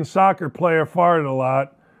Brazilian soccer player farted a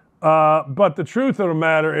lot, but the truth of the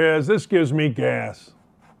matter is this gives me gas.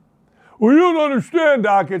 Well, you don't understand,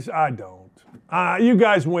 Doc. I don't. You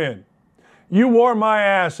guys win. You wore my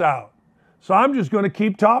ass out, so I'm just going to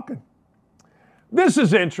keep talking. This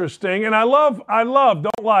is interesting, and I love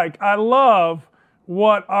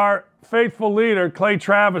what our faithful leader, Clay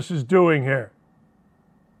Travis, is doing here.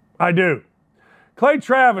 I do. Clay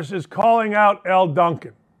Travis is calling out L.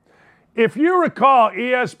 Duncan. If you recall,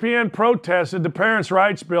 ESPN protested the Parents'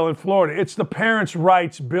 Rights Bill in Florida. It's the Parents'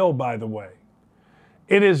 Rights Bill, by the way.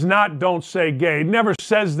 It is not Don't Say Gay. It never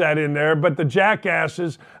says that in there, but the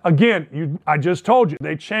jackasses, again, I just told you,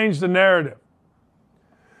 they changed the narrative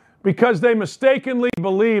because they mistakenly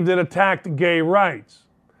believed it attacked gay rights.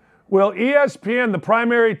 Will ESPN, the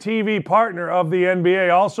primary TV partner of the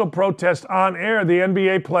NBA, also protest on air the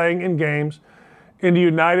NBA playing in games in the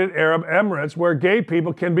United Arab Emirates where gay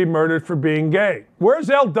people can be murdered for being gay? Where's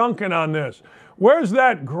L. Duncan on this? Where's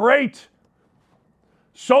that great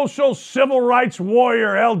social civil rights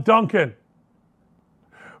warrior, L. Duncan?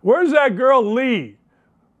 Where's that girl, Lee,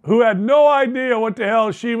 who had no idea what the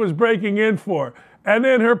hell she was breaking in for? And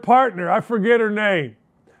then her partner, I forget her name.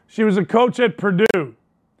 She was a coach at Purdue,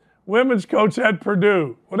 women's coach at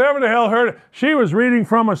Purdue. Whatever the hell she was reading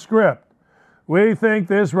from a script. We think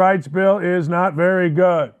this rights bill is not very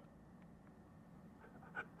good.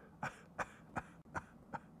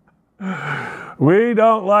 We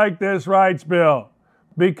don't like this rights bill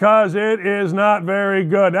because it is not very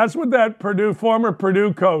good. That's what that former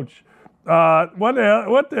Purdue coach, what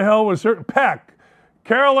the hell was her? Peck,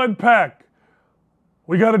 Carolyn Peck.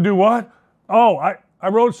 We got to do what? Oh, I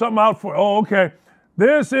wrote something out for. Oh, okay.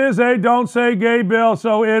 This is a don't say gay bill,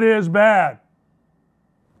 so it is bad.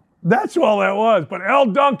 That's all that was. But L.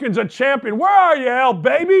 Duncan's a champion. Where are you, L,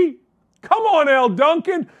 baby? Come on, L.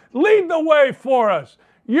 Duncan. Lead the way for us.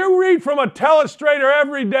 You read from a telestrator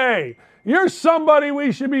every day. You're somebody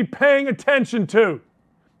we should be paying attention to.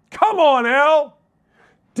 Come on, L.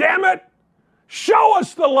 Damn it. Show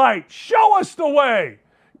us the light. Show us the way.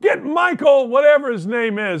 Get Michael, whatever his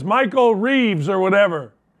name is, Michael Reeves or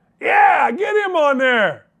whatever. Yeah, get him on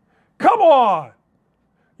there. Come on.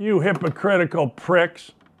 You hypocritical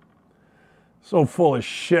pricks. So full of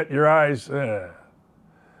shit, your eyes.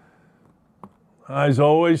 Eyes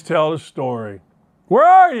always tell the story. Where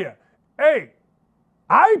are you? Hey,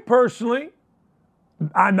 I personally,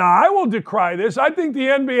 I will decry this. I think the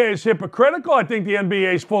NBA is hypocritical. I think the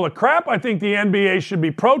NBA is full of crap. I think the NBA should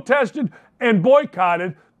be protested and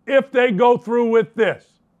boycotted if they go through with this.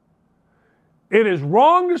 It is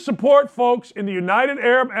wrong to support folks in the United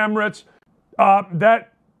Arab Emirates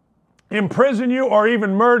that imprison you or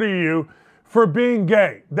even murder you for being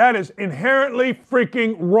gay. That is inherently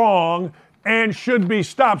freaking wrong and should be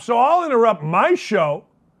stopped. So I'll interrupt my show,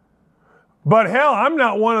 but hell, I'm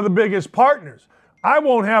not one of the biggest partners. I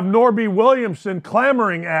won't have Norby Williamson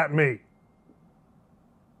clamoring at me.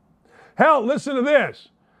 Hell, listen to this.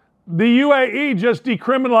 The UAE just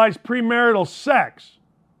decriminalized premarital sex.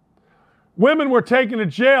 Women were taken to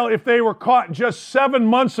jail if they were caught just 7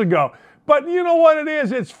 months ago. But you know what it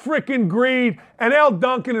is? It's frickin' greed. And L.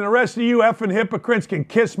 Duncan and the rest of you effing hypocrites can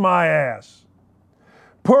kiss my ass.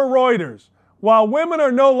 Per Reuters, while women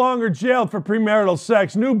are no longer jailed for premarital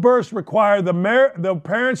sex, new births require the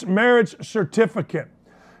parent's marriage certificate.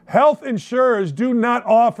 Health insurers do not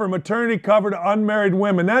offer maternity cover to unmarried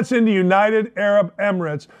women. That's in the United Arab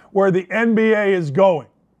Emirates, where the NBA is going.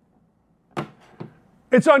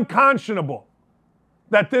 It's unconscionable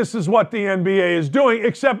that this is what the NBA is doing,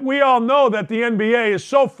 except we all know that the NBA is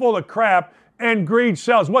so full of crap and greed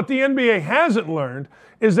sells. What the NBA hasn't learned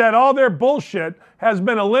is that all their bullshit has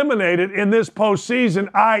been eliminated in this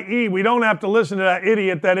postseason, i.e., we don't have to listen to that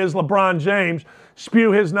idiot that is LeBron James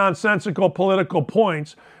spew his nonsensical political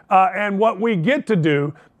points. And what we get to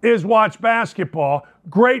do is watch basketball,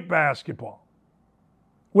 great basketball,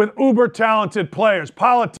 with uber talented players,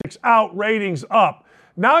 politics out, ratings up.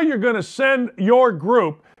 Now you're going to send your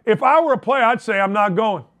group. If I were a player, I'd say I'm not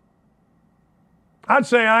going. I'd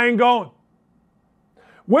say I ain't going.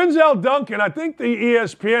 When's L. Duncan? I think the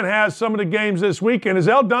ESPN has some of the games this weekend. Is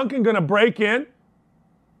L. Duncan going to break in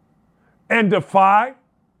and defy?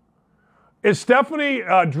 Is Stephanie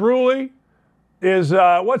Drewley? Is,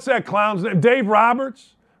 what's that clown's name? Dave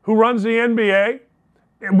Roberts, who runs the NBA?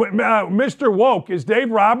 Mr. Woke, is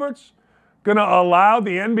Dave Roberts going to allow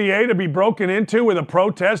the NBA to be broken into with a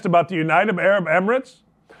protest about the United Arab Emirates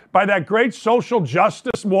by that great social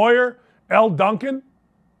justice warrior, L. Duncan?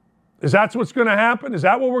 Is that what's going to happen? Is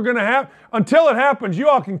that what we're going to have? Until it happens, you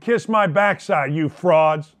all can kiss my backside, you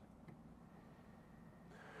frauds.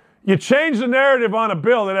 You changed the narrative on a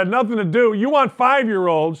bill that had nothing to do. You want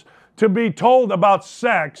 5-year-olds to be told about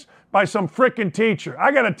sex by some frickin' teacher.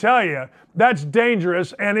 I got to tell you, that's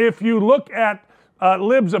dangerous. And if you look at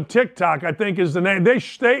Libs of TikTok, I think is the name,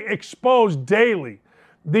 they expose daily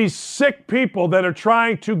these sick people that are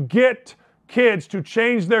trying to get kids to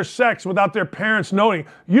change their sex without their parents knowing.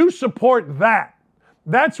 You support that.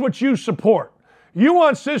 That's what you support. You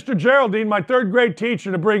want Sister Geraldine, my 3rd grade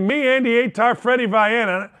teacher, to bring me, Andy Atar, Freddie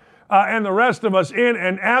Viana, and the rest of us in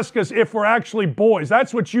and ask us if we're actually boys.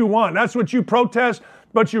 That's what you want. That's what you protest,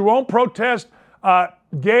 but you won't protest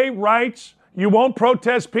gay rights. You won't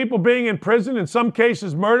protest people being in prison, in some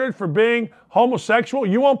cases murdered for being homosexual.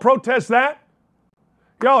 You won't protest that?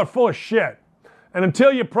 Y'all are full of shit. And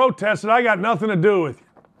until you protest it, I got nothing to do with you.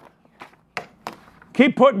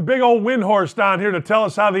 Keep putting big old Windhorst down here to tell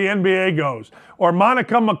us how the NBA goes. Or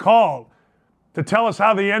Monica McCall to tell us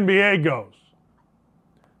how the NBA goes.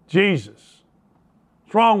 Jesus.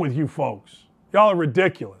 What's wrong with you folks? Y'all are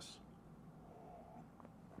ridiculous.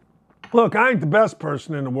 Look, I ain't the best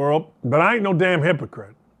person in the world, but I ain't no damn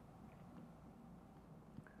hypocrite.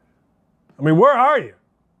 I mean, where are you?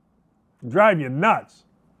 Drive you nuts.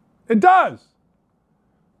 It does.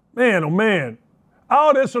 Man, oh man.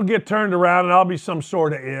 Oh, this will get turned around and I'll be some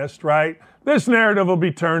sort of ist, right? This narrative will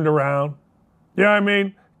be turned around. You know what I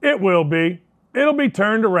mean? It will be. It'll be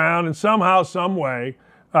turned around and somehow, some way,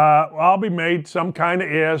 I'll be made some kind of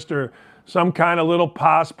ist or some kind of little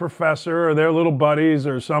pos professor or their little buddies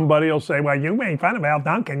or somebody will say, well, you made fun of Al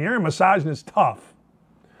Duncan. You're a misogynist. Tough.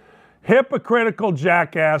 Hypocritical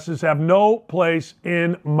jackasses have no place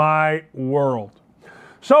in my world.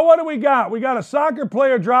 So what do we got? We got a soccer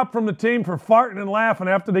player dropped from the team for farting and laughing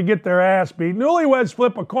after they get their ass beat. Newlyweds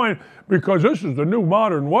flip a coin because this is the new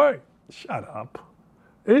modern way. Shut up.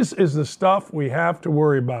 This is the stuff we have to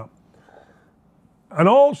worry about. An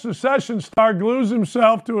old secession star glues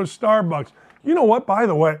himself to a Starbucks. You know what, by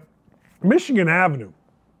the way? Michigan Avenue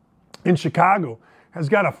in Chicago has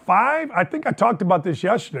got I think I talked about this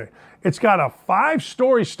yesterday. It's got a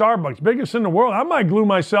 5-story Starbucks, biggest in the world. I might glue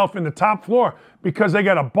myself in the top floor because they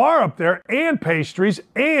got a bar up there and pastries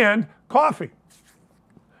and coffee.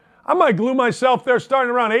 I might glue myself there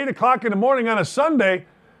starting around 8 o'clock in the morning on a Sunday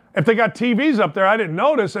if they got TVs up there I didn't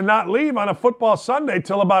notice and not leave on a football Sunday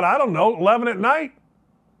till about, 11 at night.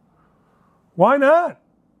 Why not?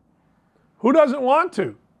 Who doesn't want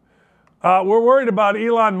to? We're worried about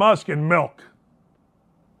Elon Musk and milk.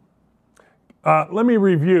 Let me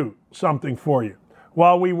review something for you.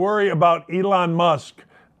 While we worry about Elon Musk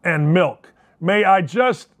and milk, may I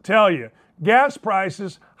just tell you, gas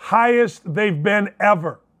prices, highest they've been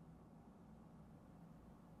ever.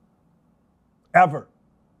 Ever.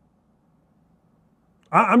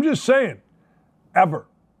 I'm just saying, ever.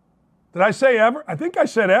 Did I say ever? I think I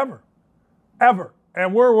said ever. Ever.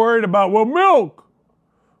 And we're worried about, well, milk.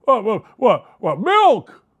 What?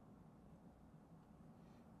 Milk.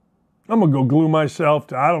 I'm going to go glue myself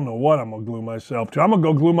to, I don't know what I'm going to glue myself to. I'm going to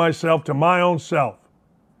go glue myself to my own self.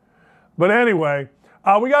 But anyway,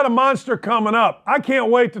 we got a monster coming up. I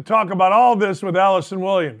can't wait to talk about all this with Allison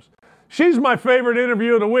Williams. She's my favorite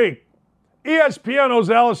interview of the week. ESPN owes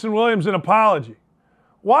Allison Williams an apology.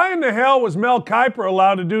 Why in the hell was Mel Kiper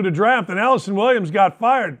allowed to do the draft and Allison Williams got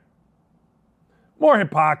fired? More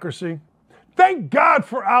hypocrisy. Thank God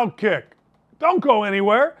for Outkick. Don't go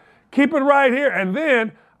anywhere. Keep it right here. And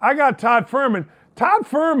then I got Todd Fuhrman. Todd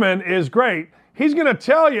Fuhrman is great. He's going to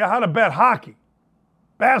tell you how to bet hockey,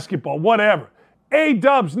 basketball, whatever.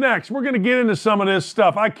 A-Dub's next. We're going to get into some of this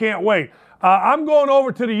stuff. I can't wait. I'm going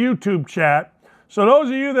over to the YouTube chat. So those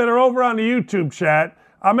of you that are over on the YouTube chat,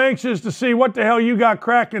 I'm anxious to see what the hell you got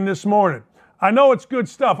cracking this morning. I know it's good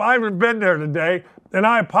stuff. I haven't been there today, and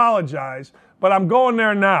I apologize, but I'm going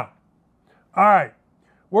there now. All right.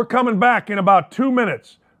 We're coming back in about 2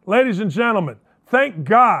 minutes. Ladies and gentlemen, thank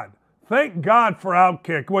God for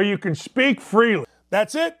Outkick, where you can speak freely.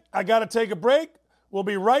 That's it. I got to take a break. We'll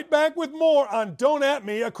be right back with more on Don't At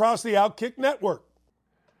Me across the Outkick Network.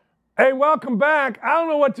 Hey, welcome back. I don't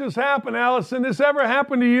know what just happened, Allison. This ever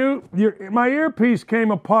happened to you? My earpiece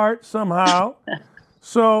came apart somehow.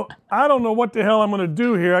 So I don't know what the hell I'm going to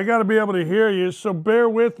do here. I got to be able to hear you, so bear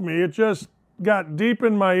with me. It just got deep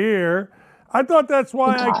in my ear. I thought that's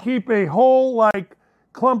why I keep a whole,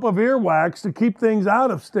 clump of earwax to keep things out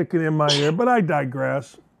of sticking in my ear, but I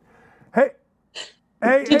digress. Hey,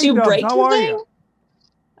 Did you Dubs, break how your are thing? you?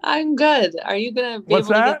 I'm good. Are you going to be What's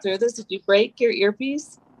able to that? get through this? Did you break your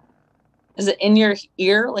earpiece? Is it in your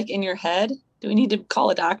ear, like in your head? Do we need to call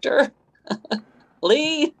a doctor?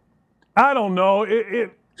 Lee? I don't know.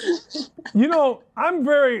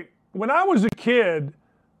 When I was a kid,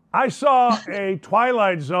 I saw a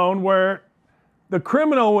Twilight Zone where the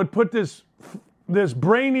criminal would put this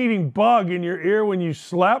brain-eating bug in your ear when you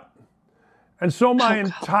slept. And so my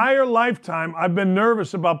entire lifetime, I've been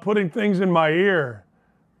nervous about putting things in my ear.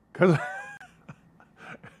 Because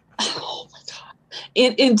Oh, my God.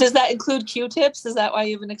 And does that include Q-tips? Is that why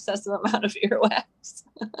you have an excessive amount of earwax?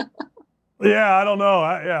 yeah, I don't know.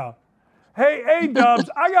 Yeah. Hey, Dubs,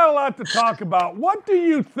 I got a lot to talk about. What do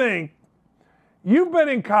you think? You've been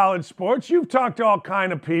in college sports. You've talked to all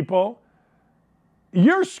kind of people.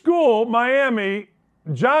 Your school, Miami,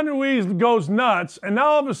 John Ruiz goes nuts, and now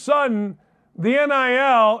all of a sudden, the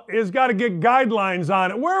NIL has got to get guidelines on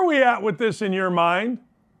it. Where are we at with this in your mind?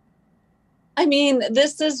 I mean,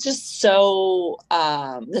 this is so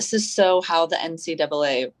how the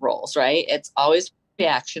NCAA rolls, right? It's always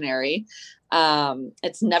reactionary.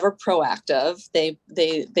 It's never proactive.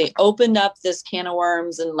 They opened up this can of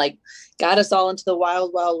worms and like got us all into the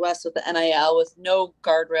wild west with the NIL with no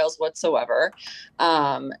guardrails whatsoever.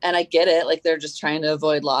 And I get it. Like they're just trying to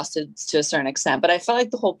avoid lawsuits to a certain extent, but I felt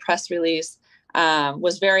like the whole press release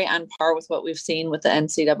was very on par with what we've seen with the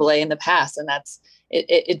NCAA in the past. And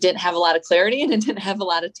it didn't have a lot of clarity and it didn't have a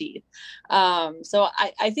lot of teeth. So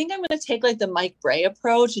I think I'm going to take like the Mike Bray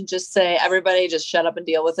approach and just say, everybody just shut up and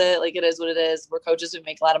deal with it. Like it is what it is. We're coaches who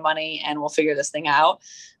make a lot of money and we'll figure this thing out.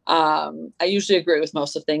 I usually agree with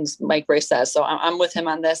most of things Mike Bray says. So I'm with him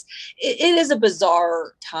on this. It is a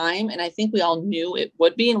bizarre time. And I think we all knew it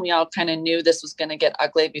would be, and we all kind of knew this was going to get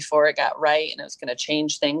ugly before it got right. And it was going to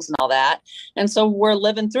change things and all that. And so we're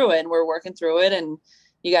living through it and we're working through it, and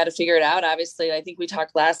you got to figure it out. Obviously, I think we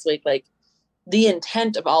talked last week, like the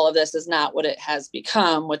intent of all of this is not what it has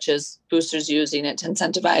become, which is boosters using it to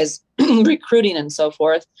incentivize recruiting and so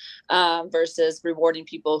forth, versus rewarding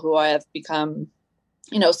people who have become,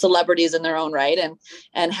 celebrities in their own right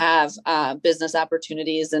and have business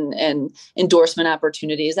opportunities and endorsement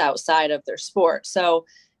opportunities outside of their sport. So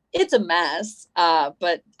it's a mess.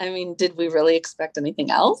 But I mean, did we really expect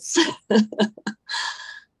anything else?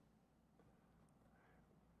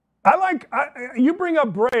 You bring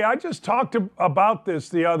up Bray. I just talked about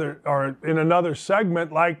this in another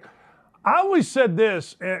segment. Like, I always said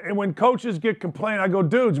this, and when coaches get complained, I go,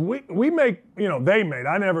 dudes, we make, they made.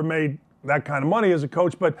 I never made that kind of money as a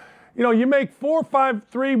coach, but you make $4, $5,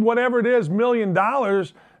 $3, whatever it is, $1 million,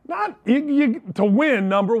 not to win,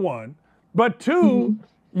 number one, but two.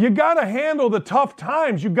 You got to handle the tough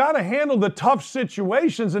times. You got to handle the tough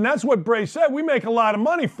situations. And that's what Bray said. We make a lot of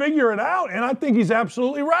money. Figure it out. And I think he's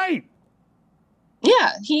absolutely right.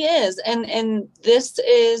 Yeah, he is. And this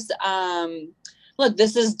is, look,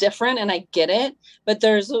 this is different and I get it, but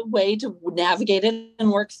there's a way to navigate it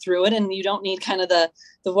and work through it. And you don't need kind of the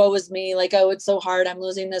woe is me, like, oh, it's so hard, I'm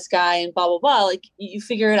losing this guy and blah, blah, blah. Like you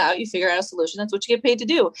figure it out, you figure out a solution. That's what you get paid to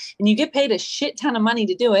do. And you get paid a shit ton of money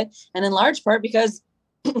to do it. And in large part because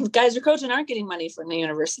guys you're coaching aren't getting money from the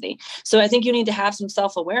university. So I think you need to have some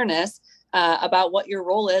self-awareness about what your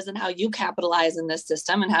role is and how you capitalize in this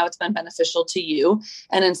system and how it's been beneficial to you.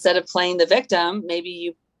 And instead of playing the victim, maybe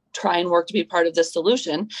you try and work to be part of the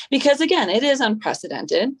solution, because again, it is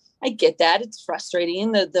unprecedented. I get that. It's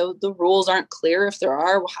frustrating. The rules aren't clear, if there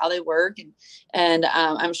are, how they work. And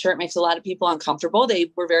I'm sure it makes a lot of people uncomfortable.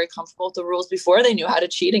 They were very comfortable with the rules before. They knew how to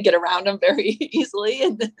cheat and get around them very easily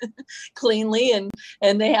and cleanly.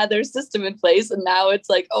 And they had their system in place. And now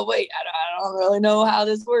it's like, oh, wait, I don't really know how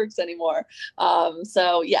this works anymore.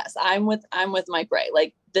 So yes, I'm with Mike Bray.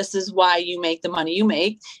 Like, this is why you make the money you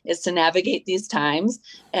make, is to navigate these times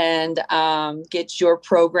and get your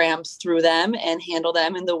programs through them and handle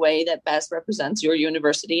them in the way that best represents your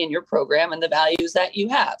university and your program and the values that you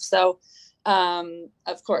have. So,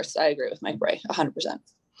 of course, I agree with Mike Bray 100%.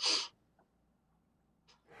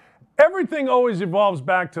 Everything always evolves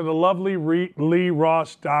back to the lovely Lee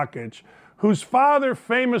Ross Dockage, whose father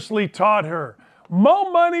famously taught her, "Mo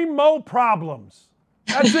money, mo problems."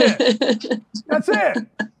 That's it. That's it.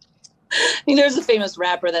 I mean, there's a famous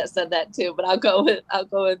rapper that said that too, but I'll go with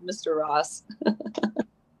Mr. Ross.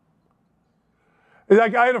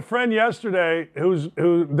 Like, I had a friend yesterday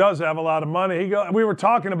who does have a lot of money. We were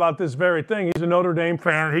talking about this very thing. He's a Notre Dame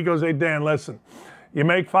fan. He goes, "Hey Dan, listen, you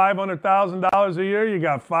make $500,000 a year, you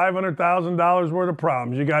got $500,000 worth of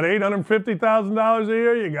problems. You got $850,000 a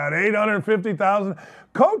year, you got $850,000.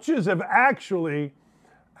 Coaches have actually,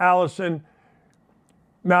 Allison.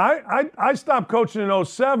 Now, I stopped coaching in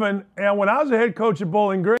 2007, and when I was a head coach at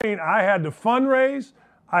Bowling Green, I had to fundraise,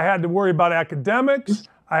 I had to worry about academics,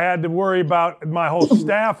 I had to worry about my whole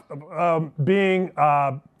staff being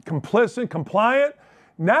complicit, compliant.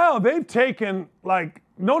 Now they've taken, like,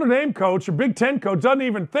 Notre Dame coach or Big Ten coach doesn't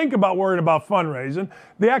even think about worrying about fundraising.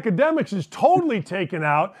 The academics is totally taken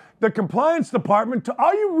out. The compliance department,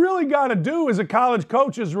 all you really got to do as a college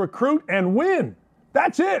coach is recruit and win.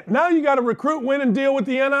 That's it. Now you got to recruit, win, and deal with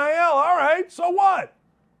the NIL. All right, so what?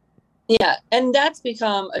 Yeah, and that's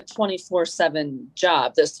become a 24/7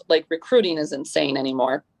 job. This, like, recruiting is insane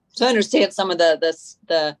anymore. So I understand some of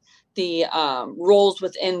the roles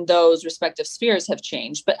within those respective spheres have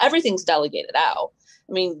changed, but everything's delegated out.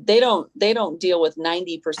 I mean, they don't deal with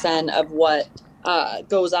 90% of what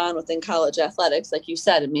goes on within college athletics, like you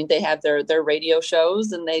said. I mean, they have their radio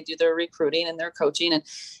shows and they do their recruiting and their coaching, and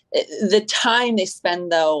the time they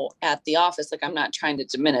spend though at the office, like, I'm not trying to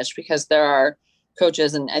diminish, because there are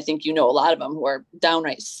coaches, and I think a lot of them, who are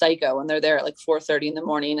downright psycho, and they're there at like 4:30 in the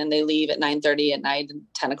morning and they leave at 9:30 at night and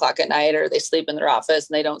 10 o'clock at night, or they sleep in their office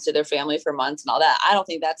and they don't see their family for months and all that. I don't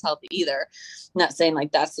think that's healthy either. I'm not saying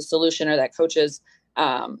like that's the solution or that coaches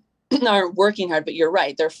are working hard, but you're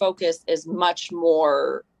right. Their focus is much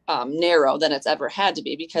more narrow than it's ever had to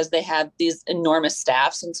be, because they have these enormous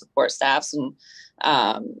staffs and support staffs and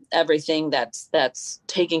everything that's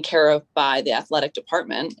taken care of by the athletic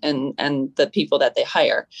department and the people that they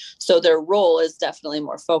hire. So their role is definitely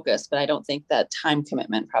more focused, but I don't think that time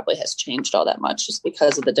commitment probably has changed all that much, just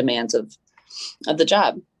because of the demands of the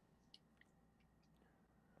job.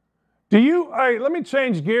 Let me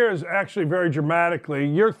change gears actually very dramatically.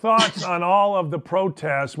 Your thoughts on all of the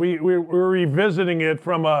protests. We're revisiting it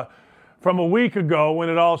from a week ago when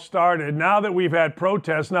it all started. Now that we've had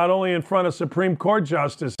protests, not only in front of Supreme Court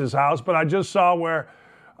Justice's house, but I just saw where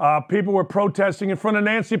people were protesting in front of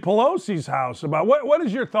Nancy Pelosi's house. About what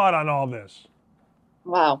is your thought on all this?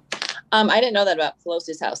 Wow. I didn't know that about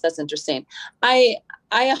Pelosi's house. That's interesting. I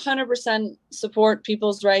 100% support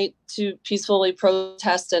people's right to peacefully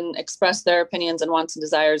protest and express their opinions and wants and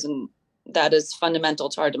desires. And that is fundamental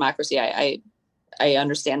to our democracy. I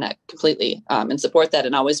understand that completely and support that,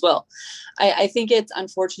 and always will. I think it's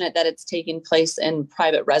unfortunate that it's taking place in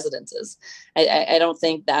private residences. I don't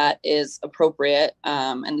think that is appropriate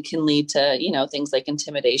and can lead to, things like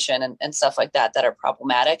intimidation and stuff like that are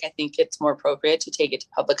problematic. I think it's more appropriate to take it to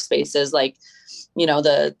public spaces like,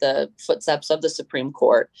 the footsteps of the Supreme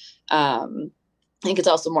Court. I think it's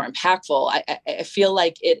also more impactful. I feel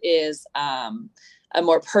like it is a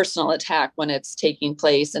more personal attack when it's taking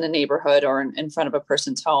place in a neighborhood or in front of a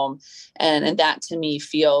person's home. And that to me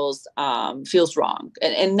feels wrong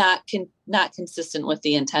and not consistent with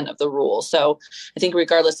the intent of the rule. So I think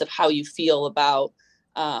regardless of how you feel about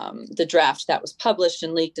the draft that was published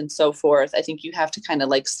and leaked and so forth, I think you have to kind of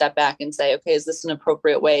like step back and say, okay, is this an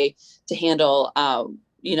appropriate way to handle,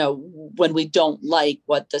 when we don't like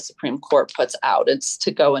what the Supreme Court puts out? It's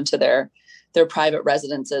to go into their private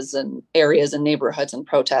residences and areas and neighborhoods and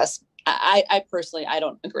protests. I personally, I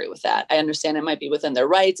don't agree with that. I understand it might be within their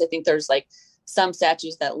rights. I think there's like some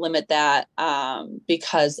statutes that limit that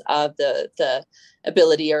because of the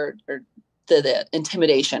ability or the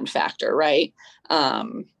intimidation factor, right?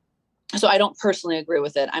 So I don't personally agree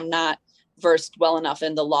with it. I'm not versed well enough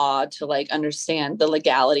in the law to like understand the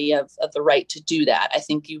legality of the right to do that. I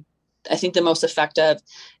think the most effective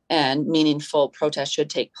and meaningful protest should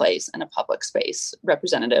take place in a public space,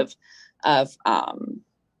 representative of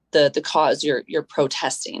the cause you're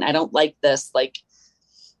protesting. I don't like this, like,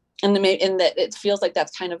 in that it feels like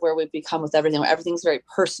that's kind of where we've become with everything. Everything's very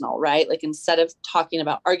personal, right? Like instead of talking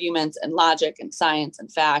about arguments and logic and science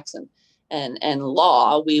and facts and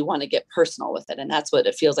law, we want to get personal with it, and that's what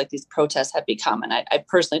it feels like these protests have become. And I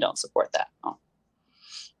personally don't support that. No.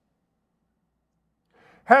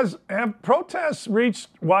 Have protests reached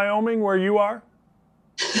Wyoming where you are?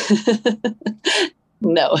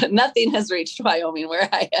 No, nothing has reached Wyoming where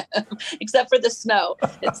I am, except for the snow.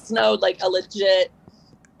 It snowed like a legit,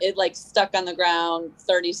 it like stuck on the ground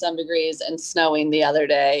 30 some degrees and snowing the other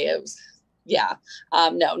day. It was, yeah.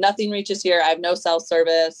 No, nothing reaches here. I have no cell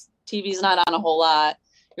service. TV's not on a whole lot.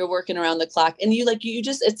 You're working around the clock. And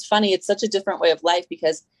it's funny. It's such a different way of life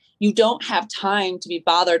because you don't have time to be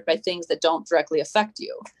bothered by things that don't directly affect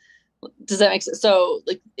you. Does that make sense? So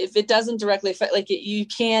like, if it doesn't directly affect, like you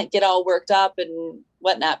can't get all worked up and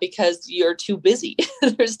whatnot because you're too busy.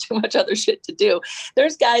 There's too much other shit to do.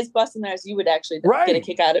 There's guys busting theirs. You would actually get a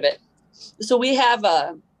kick out of it. So we have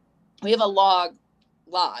a log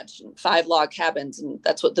lodge, 5 log cabins, and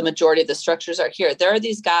that's what the majority of the structures are here. There are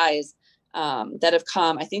these guys that have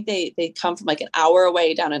come. I think they come from like an hour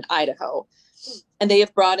away down in Idaho. And they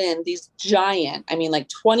have brought in these giant,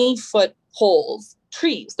 20-foot poles,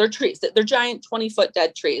 trees. They're trees. They're giant 20-foot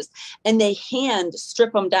dead trees. And they hand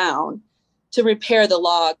strip them down to repair the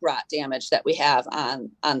log rot damage that we have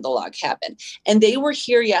on the log cabin. And they were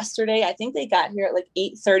here yesterday. I think they got here at like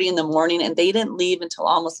 8:30 in the morning, and they didn't leave until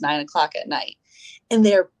almost 9 o'clock at night. And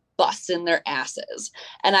they're busting their asses.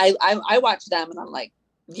 And I watch them and I'm like,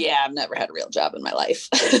 yeah, I've never had a real job in my life.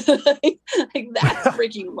 like that's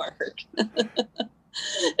freaking work.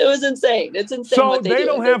 It was insane. It's insane. So what they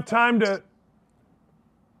don't have time to.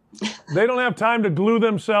 They don't have time to glue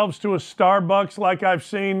themselves to a Starbucks like I've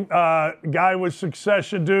seen guy with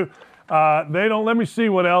Succession do. They don't. Let me see,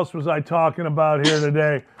 what else was I talking about here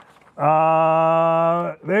today?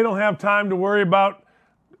 They don't have time to worry about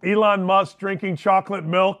Elon Musk drinking chocolate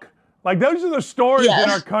milk. Like those are the stories in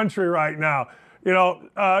our country right now.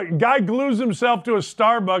 Guy glues himself to a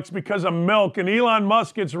Starbucks because of milk, and Elon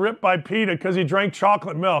Musk gets ripped by PETA because he drank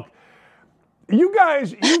chocolate milk. You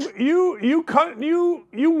guys, you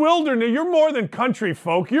wilderness, you're more than country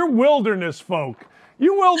folk. You're wilderness folk.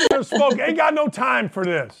 You wilderness folk ain't got no time for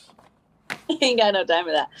this. Ain't got no time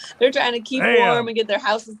for that. They're trying to keep warm and get their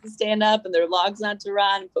houses to stand up and their logs not to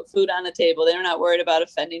rot and put food on the table. They're not worried about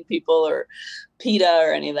offending people or PETA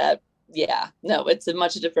or any of that. Yeah, no, it's a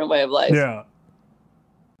much different way of life. Yeah.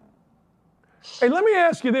 Hey, let me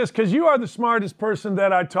ask you this, because you are the smartest person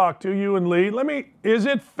that I talk to, you and Lee. Is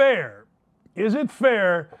it fair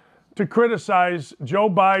to criticize Joe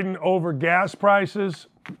Biden over gas prices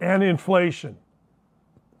and inflation?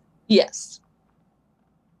 Yes.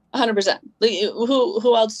 100%.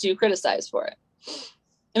 Who else do you criticize for it?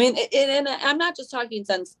 I mean, and I'm not just talking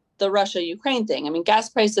since the Russia-Ukraine thing. I mean, gas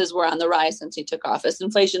prices were on the rise since he took office.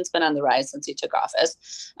 Inflation's been on the rise since he took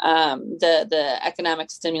office. The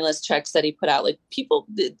economic stimulus checks that he put out,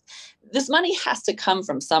 this money has to come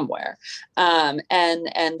from somewhere. And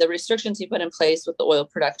the restrictions he put in place with the oil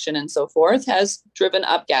production and so forth has driven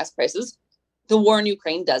up gas prices. The war in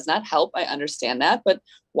Ukraine does not help. I understand that. But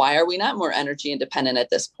why are we not more energy independent at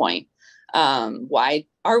this point? Why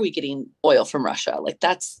are we getting oil from Russia?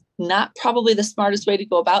 That's not probably the smartest way to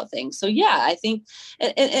go about things. So, yeah, I think,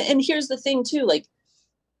 and here's the thing, too,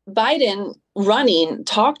 Biden running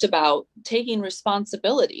talked about taking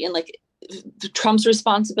responsibility and Trump's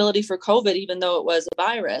responsibility for COVID, even though it was a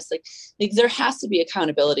virus, there has to be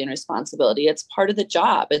accountability and responsibility. It's part of the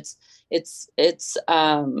job.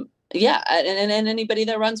 Yeah. And anybody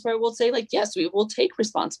that runs for it will say yes, we will take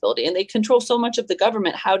responsibility, and they control so much of the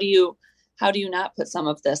government. How do you not put some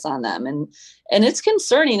of this on them? And it's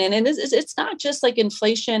concerning. And it's not just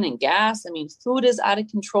inflation and gas. I mean, food is out of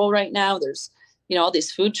control right now. There's, all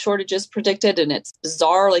these food shortages predicted, and it's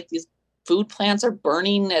bizarre. These food plants are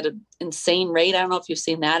burning at an insane rate. I don't know if you've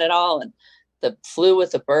seen that at all. And the flu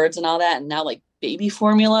with the birds and all that. And now baby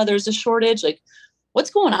formula, there's a shortage. What's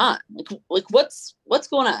going on? What's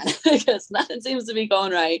going on? Because nothing seems to be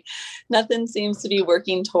going right. Nothing seems to be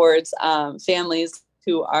working towards families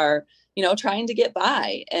who are, trying to get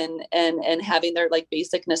by and having their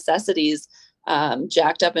basic necessities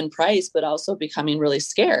jacked up in price, but also becoming really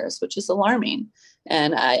scarce, which is alarming.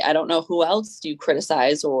 And I don't know who else you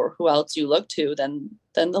criticize or who else you look to than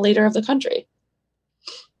the leader of the country.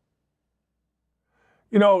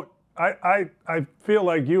 I feel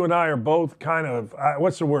like you and I are both kind of,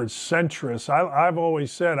 what's the word, centrist. I've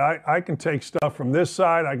always said I can take stuff from this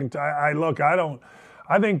side. I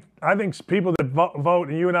think people that vote,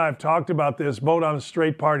 and you and I have talked about this, vote on a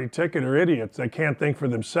straight party ticket are idiots. They can't think for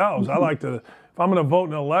themselves. If I'm going to vote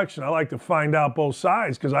in an election, I like to find out both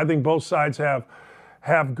sides, because I think both sides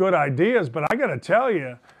have good ideas. But I got to tell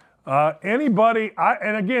you, anybody,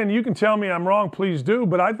 and again, you can tell me I'm wrong, please do,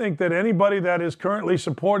 but I think that anybody that is currently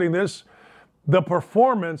supporting the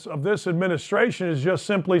performance of this administration is just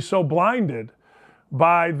simply so blinded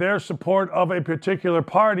by their support of a particular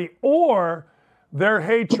party or their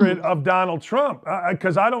hatred of Donald Trump.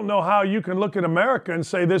 Because I don't know how you can look at America and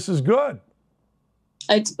say this is good.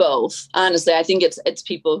 It's both. Honestly, I think it's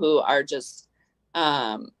people who are just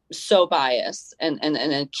so biased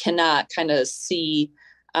and cannot kind of see,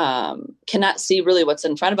 cannot see really what's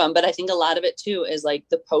in front of them. But I think a lot of it too is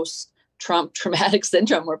the post-Trump traumatic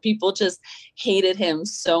syndrome, where people just hated him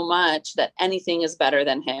so much that anything is better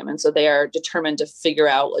than him. And so they are determined to figure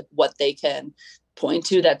out what they can point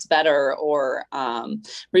to that's better, or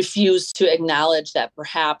refuse to acknowledge that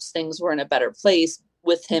perhaps things were in a better place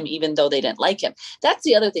with him, even though they didn't like him. That's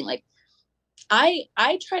the other thing. I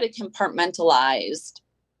try to compartmentalize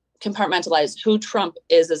who Trump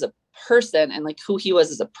is as a person and who he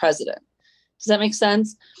was as a president. Does that make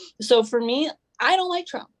sense? So for me, I don't like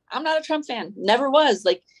Trump. I'm not a Trump fan. Never was.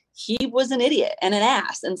 He was an idiot and an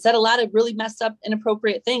ass and said a lot of really messed up,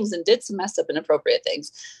 inappropriate things and did some messed up, inappropriate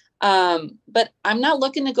things. But I'm not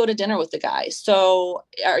looking to go to dinner with the guy. So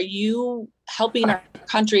are you helping our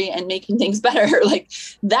country and making things better?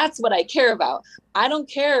 That's what I care about. I don't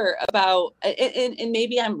care about, and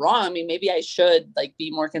maybe I'm wrong. I mean, maybe I should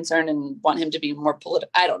be more concerned and want him to be more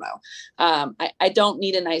political. I don't know. I don't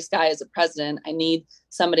need a nice guy as a president. I need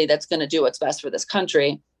somebody that's going to do what's best for this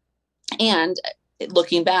country. And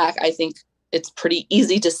looking back, I think it's pretty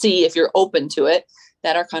easy to see, if you're open to it,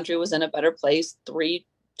 that our country was in a better place 3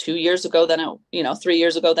 years ago than 3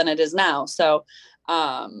 years ago than it is now. So,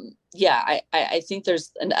 I think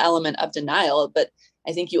there's an element of denial, but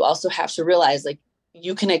I think you also have to realize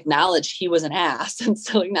you can acknowledge he was an ass and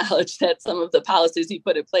still acknowledge that some of the policies he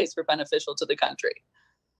put in place were beneficial to the country.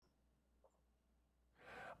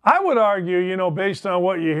 I would argue, based on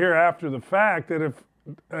what you hear after the fact, that if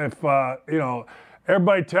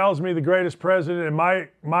everybody tells me the greatest president in my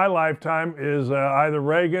lifetime is either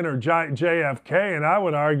Reagan or JFK, and I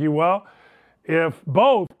would argue, well, if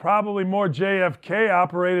both, probably more JFK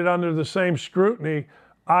operated under the same scrutiny,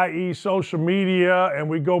 i.e. social media, and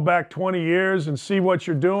we go back 20 years and see what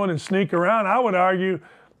you're doing and sneak around, I would argue,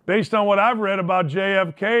 based on what I've read about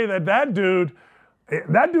JFK, that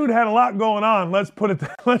dude had a lot going on. Let's put it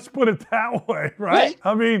that way, right?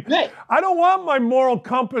 I mean, I don't want my moral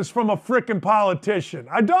compass from a frickin' politician.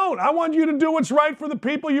 I don't. I want you to do what's right for the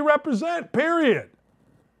people you represent, period.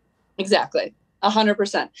 Exactly.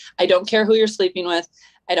 100%. I don't care who you're sleeping with.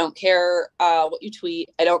 I don't care what you tweet.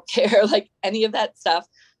 I don't care any of that stuff.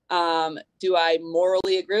 Do I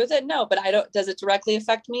morally agree with it? No, but does it directly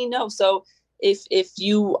affect me? No. So if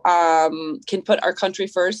you can put our country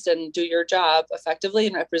first and do your job effectively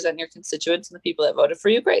and represent your constituents and the people that voted for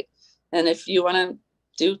you, great. And if you want to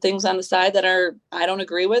do things on the side that I don't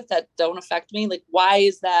agree with, that don't affect me, why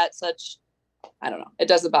is that such? I don't know. It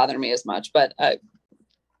doesn't bother me as much, but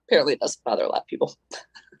apparently it doesn't bother a lot of people.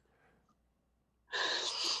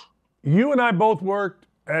 You and I both worked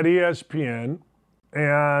at ESPN.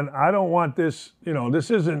 And I don't want this,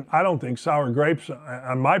 this isn't, I don't think sour grapes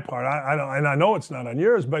on my part. I don't, and I know it's not on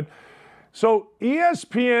yours, but so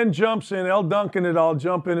ESPN jumps in, El Duncan et al.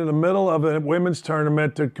 Jump in the middle of a women's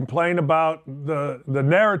tournament to complain about the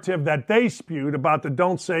narrative that they spewed about the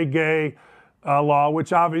Don't Say Gay law,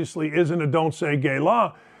 which obviously isn't a Don't Say Gay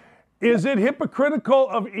law. Is it hypocritical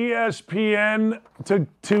of ESPN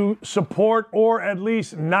to support or at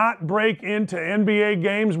least not break into NBA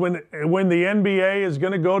games when the NBA is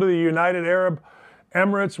going to go to the United Arab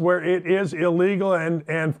Emirates where it is illegal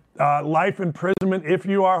and life imprisonment if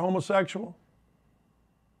you are homosexual?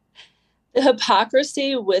 The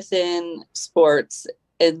hypocrisy within sports,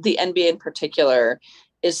 the NBA in particular,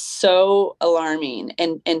 is so alarming,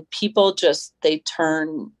 and people just they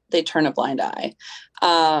turn a blind eye.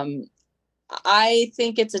 I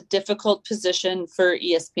think it's a difficult position for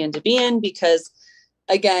ESPN to be in because,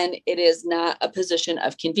 again, it is not a position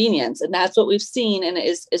of convenience. And that's what we've seen and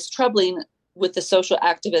is troubling with the social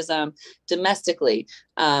activism domestically.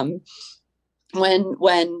 When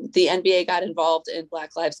the NBA got involved in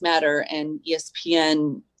Black Lives Matter and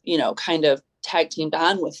ESPN, kind of tag teamed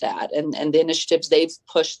on with that. And the initiatives they've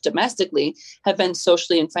pushed domestically have been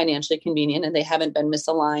socially and financially convenient, and they haven't been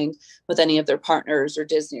misaligned with any of their partners or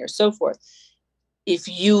Disney or so forth. If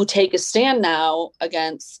you take a stand now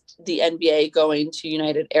against the NBA going to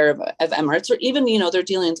United Arab Emirates, or even, their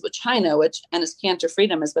dealings with China, which Enes Kanter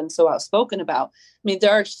Freedom has been so outspoken about. I mean,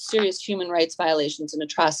 there are serious human rights violations and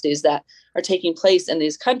atrocities that are taking place in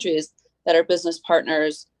these countries that are business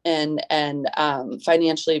partners and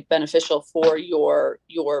financially beneficial for your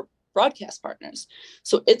broadcast partners.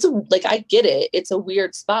 So it's I get it. It's a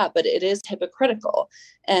weird spot, but it is hypocritical.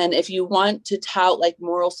 And if you want to tout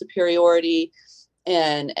moral superiority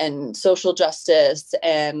and social justice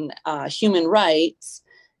and human rights,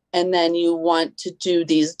 and then you want to do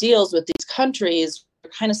these deals with these countries,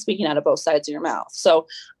 you're kind of speaking out of both sides of your mouth. So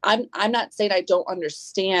I'm not saying I don't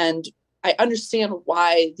understand. I understand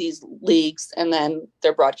why these leagues and then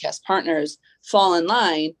their broadcast partners fall in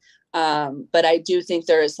line. But I do think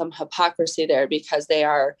there is some hypocrisy there because they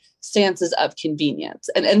are stances of convenience.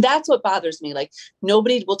 And that's what bothers me.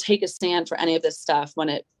 Nobody will take a stand for any of this stuff when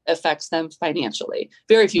it affects them financially.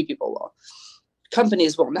 Very few people will.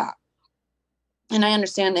 Companies will not. And I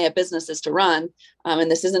understand they have businesses to run.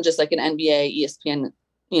 And this isn't just an NBA, ESPN,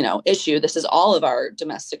 issue. This is all of our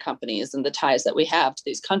domestic companies and the ties that we have to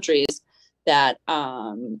these countries that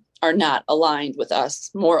are not aligned with us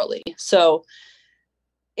morally. So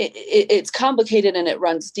it's complicated and it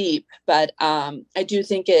runs deep, but I do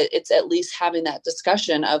think it's at least having that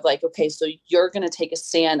discussion of okay, so you're going to take a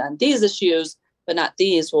stand on these issues, but not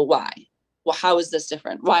these. Well, why? Well, how is this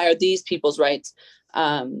different? Why are these people's rights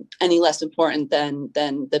any less important than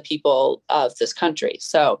the people of this country?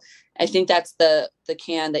 So I think that's the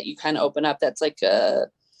can that you kind of open up. That's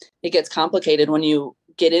it gets complicated when you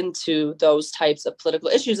get into those types of political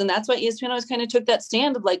issues. And that's why ESPN always kind of took that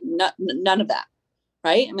stand of none of that.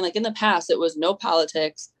 Right. I mean, in the past, it was no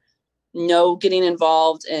politics, no getting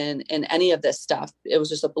involved in any of this stuff. It was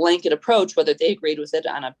just a blanket approach, whether they agreed with it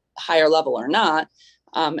on a higher level or not.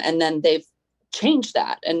 And then they've changed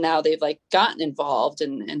that. And now they've gotten involved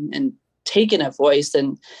and taken a voice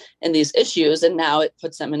in these issues. And now it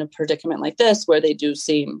puts them in a predicament like this, where they do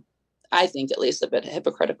seem, I think, at least a bit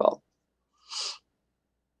hypocritical.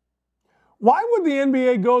 Why would the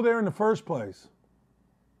NBA go there in the first place?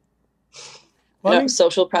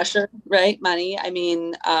 social pressure, right? Money. I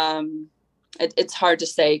mean, it's hard to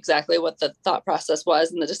say exactly what the thought process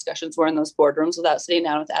was and the discussions were in those boardrooms without sitting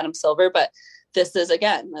down with Adam Silver. But this is,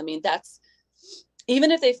 again, I mean, that's,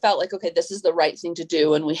 even if they felt like, okay, this is the right thing to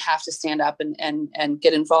do and we have to stand up and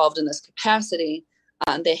get involved in this capacity,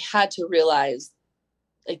 they had to realize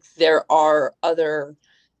like there are other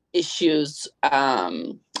issues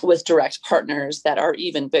with direct partners that are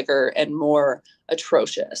even bigger and more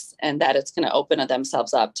atrocious, and that it's going to open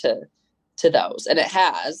themselves up to those. And it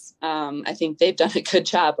has. I think they've done a good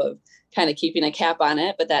job of kind of keeping a cap on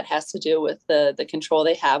it, but that has to do with the control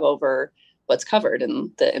they have over what's covered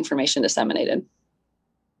and the information disseminated.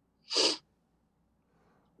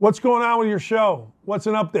 What's going on with your show? What's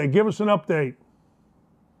an update? Give us an update.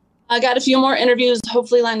 I got a few more interviews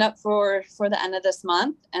hopefully lined up for the end of this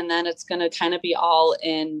month, and then it's going to kind of be all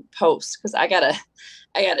in post because I gotta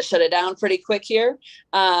shut it down pretty quick here.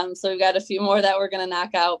 So we've got a few more that we're going to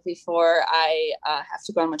knock out before I have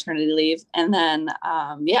to go on maternity leave, and then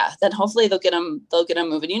then hopefully they'll get them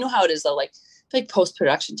moving. You know how it is though, like post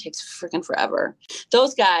production takes freaking forever.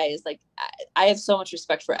 Those guys, like I have so much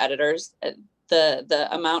respect for editors. The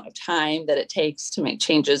amount of time that it takes to make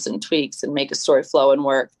changes and tweaks and make a story flow and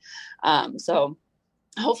work. So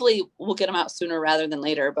hopefully we'll get them out sooner rather than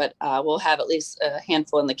later, but we'll have at least a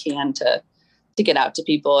handful in the can to get out to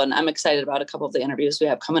people. And I'm excited about a couple of the interviews we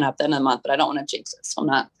have coming up at the end of the month, but I don't want to jinx it. So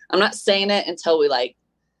I'm not saying it until we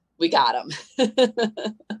got them.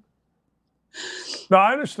 No,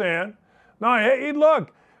 I understand. No, hey,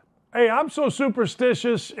 look, hey, I'm so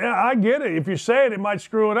superstitious. Yeah, I get it. If you say it, it might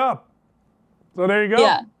screw it up. So there you go.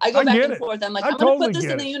 Yeah, I go back and forth. I'm like, I'm going to put this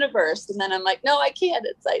in the it. universe. And then I'm like, no, I can't.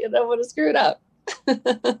 It's like, I don't want to screw it up.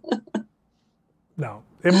 No,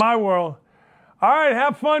 in my world. All right,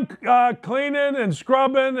 have fun cleaning and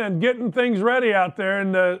scrubbing and getting things ready out there.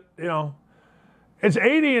 And, it's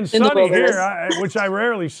 80 and sunny here, which I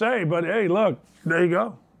rarely say. But, hey, look, there you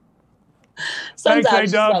go. Sun's out,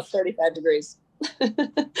 it's about 35 degrees.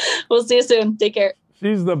 We'll see you soon. Take care.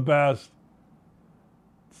 She's the best.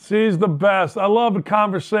 She's the best. I love a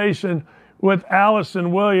conversation with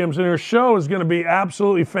Allison Williams, and her show is going to be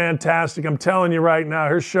absolutely fantastic. I'm telling you right now,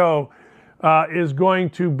 her show is going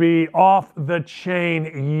to be off the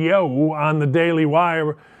chain, on the Daily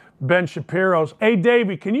Wire. Ben Shapiro's. Hey,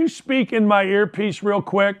 Davey, can you speak in my earpiece real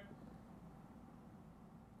quick?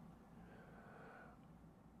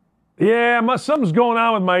 Yeah, something's going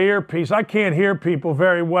on with my earpiece. I can't hear people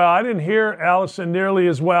very well. I didn't hear Allison nearly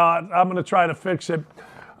as well. I'm going to try to fix it.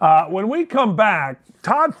 When we come back,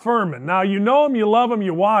 Todd Fuhrman. Now, you know him, you love him,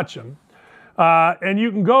 you watch him. And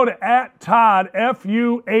you can go to @Todd,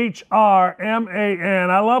 Fuhrman.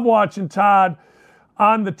 I love watching Todd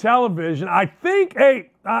on the television.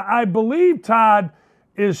 I believe Todd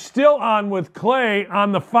is still on with Clay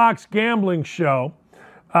on the Fox Gambling Show.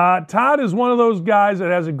 Todd is one of those guys that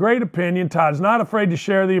has a great opinion. Todd's not afraid to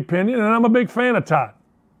share the opinion, and I'm a big fan of Todd.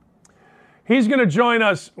 He's going to join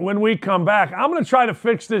us when we come back. I'm going to try to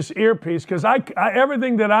fix this earpiece because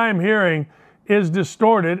everything that I am hearing is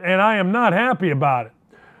distorted, and I am not happy about it.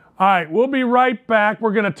 All right, we'll be right back.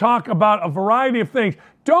 We're going to talk about a variety of things.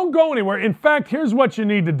 Don't go anywhere. In fact, here's what you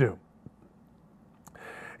need to do.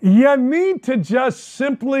 You need to just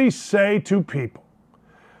simply say to people,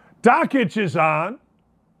 Dockich is on.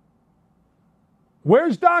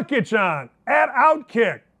 Where's Dockich on? At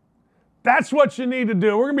Outkick. That's what you need to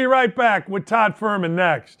do. We're going to be right back with Todd Fuhrman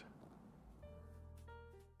next.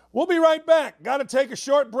 We'll be right back. Got to take a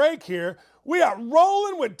short break here. We are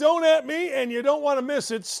rolling with Don't At Me, and you don't want to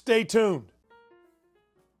miss it. Stay tuned.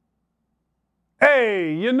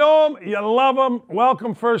 Hey, you know him, you love him.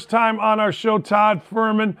 Welcome first time on our show, Todd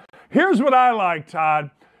Fuhrman. Here's what I like,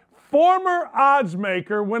 Todd. Former odds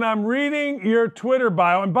maker, when I'm reading your Twitter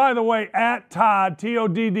bio, and by the way, @Todd,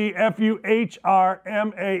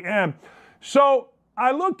 TODDFUHRMAN. So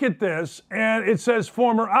I look at this and it says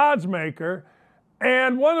former odds maker.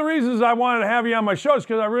 And one of the reasons I wanted to have you on my show is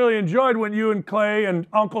because I really enjoyed when you and Clay and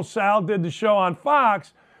Uncle Sal did the show on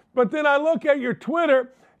Fox. But then I look at your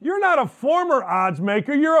Twitter, you're not a former odds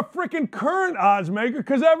maker, you're a freaking current odds maker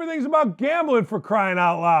because everything's about gambling, for crying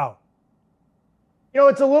out loud.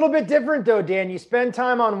 It's a little bit different though, Dan. You spend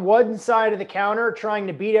time on one side of the counter trying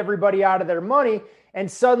to beat everybody out of their money, and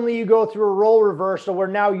suddenly you go through a role reversal where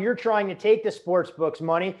now you're trying to take the sportsbook's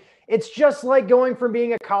money. It's just like going from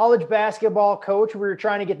being a college basketball coach where you're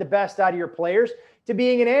trying to get the best out of your players to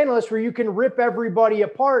being an analyst where you can rip everybody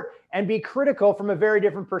apart and be critical from a very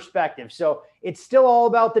different perspective. So it's still all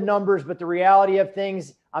about the numbers, but the reality of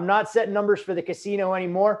things, I'm not setting numbers for the casino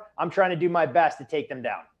anymore. I'm trying to do my best to take them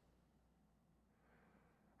down.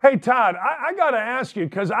 Hey, Todd, I got to ask you,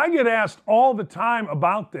 because I get asked all the time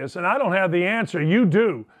about this, and I don't have the answer. You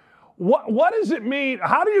do. What does it mean?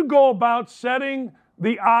 How do you go about setting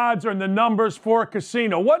the odds or the numbers for a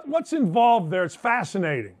casino? What's involved there? It's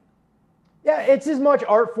fascinating. Yeah, it's as much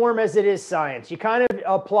art form as it is science. You kind of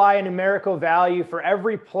apply a numerical value for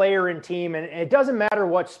every player and team, and it doesn't matter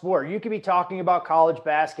what sport. You could be talking about college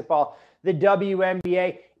basketball, the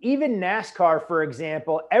WNBA, even NASCAR, for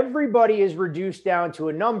example. Everybody is reduced down to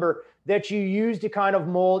a number that you use to kind of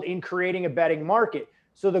mold in creating a betting market.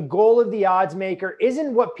 So the goal of the odds maker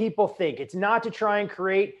isn't what people think. It's not to try and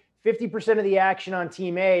create 50% of the action on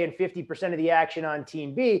team A and 50% of the action on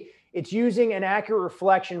team B. It's using an accurate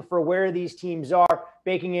reflection for where these teams are,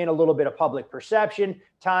 baking in a little bit of public perception,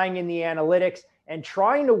 tying in the analytics, and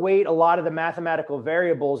trying to weight a lot of the mathematical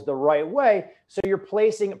variables the right way. So you're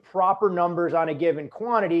placing proper numbers on a given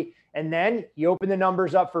quantity, and then you open the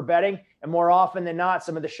numbers up for betting. And more often than not,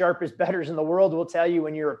 some of the sharpest bettors in the world will tell you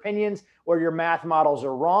when your opinions or your math models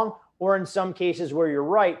are wrong, or in some cases where you're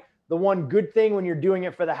right. The one good thing when you're doing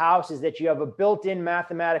it for the house is that you have a built-in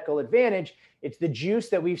mathematical advantage. It's the juice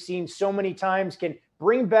that we've seen so many times can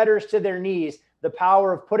bring bettors to their knees. The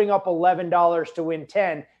power of putting up $11 to win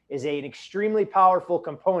 10 is an extremely powerful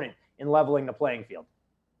component in leveling the playing field.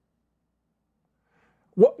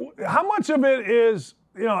 How much of it is,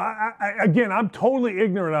 again, I'm totally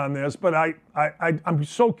ignorant on this, but I'm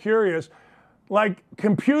so curious. Like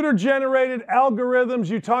computer-generated algorithms,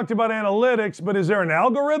 you talked about analytics, but is there an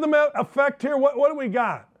algorithm effect here? What do we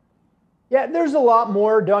got? Yeah, there's a lot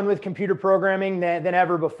more done with computer programming than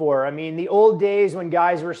ever before. I mean, the old days when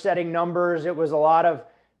guys were setting numbers, it was a lot of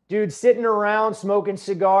dudes sitting around smoking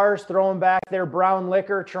cigars, throwing back their brown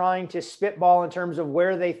liquor, trying to spitball in terms of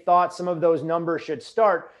where they thought some of those numbers should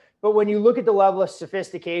start. But when you look at the level of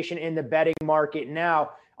sophistication in the betting market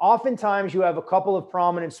now, oftentimes you have a couple of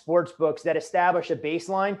prominent sports books that establish a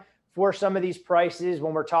baseline for some of these prices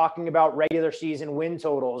when we're talking about regular season win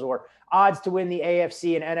totals or odds to win the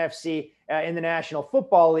AFC and NFC in the National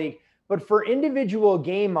Football League. But for individual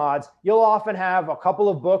game odds, you'll often have a couple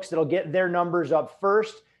of books that'll get their numbers up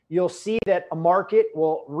first. You'll see that a market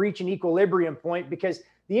will reach an equilibrium point, because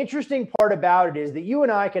the interesting part about it is that you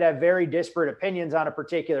and I could have very disparate opinions on a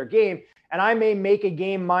particular game, and I may make a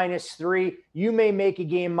game -3, you may make a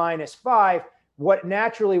game -5. What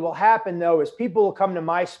naturally will happen, though, is people will come to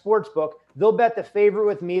my sports book, they'll bet the favorite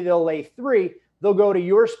with me, they'll lay 3, they'll go to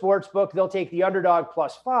your sports book, they'll take the underdog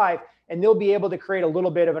 +5, and they'll be able to create a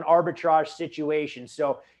little bit of an arbitrage situation.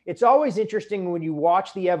 So it's always interesting when you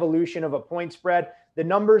watch the evolution of a point spread. The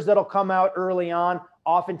numbers that'll come out early on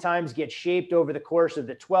oftentimes get shaped over the course of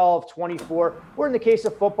the 12, 24, or in the case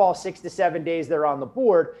of football, 6 to 7 days they're on the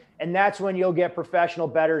board. And that's when you'll get professional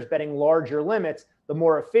bettors betting larger limits. The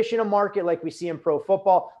more efficient a market like we see in pro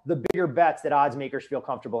football, the bigger bets that odds makers feel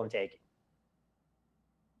comfortable in taking.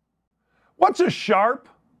 What's a sharp?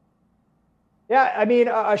 Yeah, I mean,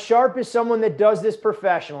 a sharp is someone that does this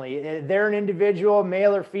professionally. They're an individual,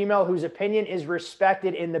 male or female, whose opinion is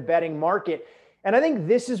respected in the betting market. And I think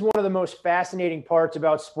this is one of the most fascinating parts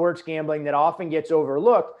about sports gambling that often gets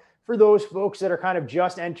overlooked for those folks that are kind of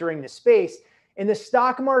just entering the space. In the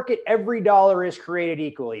stock market, every dollar is created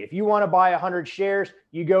equally. If you want to buy 100 shares,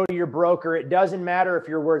 you go to your broker. It doesn't matter if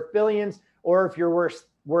you're worth billions or if you're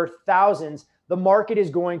worth thousands. The market is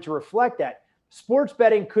going to reflect that. Sports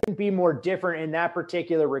betting couldn't be more different in that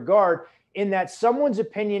particular regard, in that someone's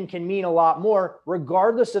opinion can mean a lot more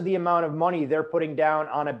regardless of the amount of money they're putting down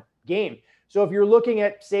on a game. So if you're looking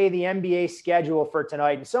at, say, the NBA schedule for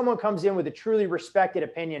tonight, and someone comes in with a truly respected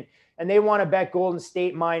opinion and they want to bet Golden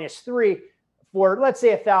State -3 for, let's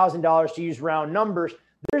say, $1,000 to use round numbers,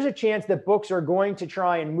 there's a chance that books are going to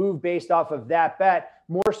try and move based off of that bet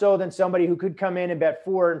more so than somebody who could come in and bet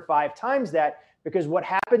 4 and 5 times that. Because what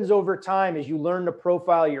happens over time is you learn to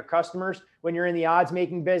profile your customers when you're in the odds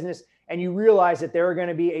making business, and you realize that there are going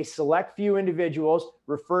to be a select few individuals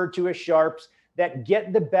referred to as sharps that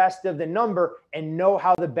get the best of the number and know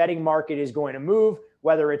how the betting market is going to move,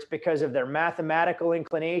 whether it's because of their mathematical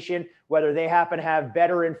inclination, whether they happen to have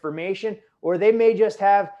better information, or they may just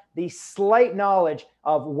have the slight knowledge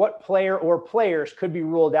of what player or players could be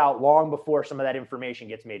ruled out long before some of that information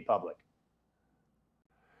gets made public.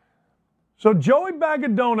 So Joey Bag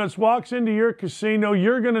of Donuts walks into your casino,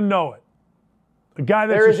 you're going to know it. The guy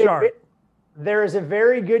that's a sharp. There is a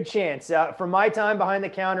very good chance. From my time behind the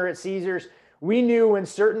counter at Caesars, we knew when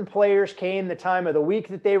certain players came the time of the week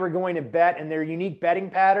that they were going to bet and their unique betting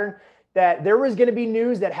pattern, that there was going to be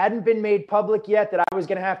news that hadn't been made public yet that I was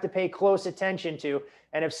going to have to pay close attention to.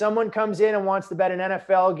 And if someone comes in and wants to bet an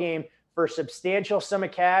NFL game for a substantial sum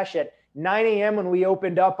of cash at 9 a.m. when we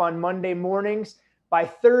opened up on Monday mornings. By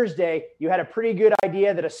Thursday, you had a pretty good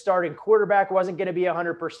idea that a starting quarterback wasn't going to be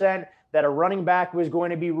 100%, that a running back was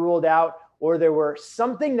going to be ruled out, or there were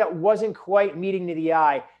something that wasn't quite meeting to the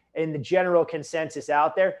eye in the general consensus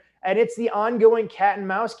out there. And it's the ongoing cat and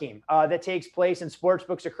mouse game that takes place in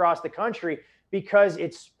sportsbooks across the country, because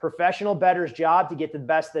it's professional bettors' job to get the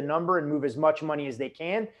best of the number and move as much money as they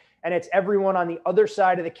can. And it's everyone on the other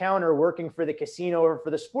side of the counter working for the casino or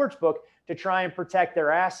for the sportsbook to try and protect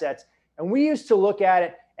their assets. And we used to look at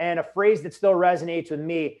it, and a phrase that still resonates with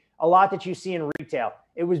me a lot that you see in retail.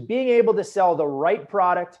 It was being able to sell the right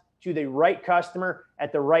product to the right customer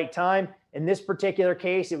at the right time. In this particular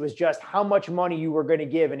case, it was just how much money you were going to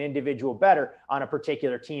give an individual bettor on a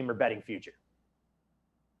particular team or betting future.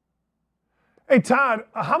 Hey, Todd,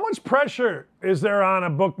 how much pressure is there on a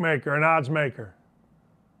bookmaker, an odds maker?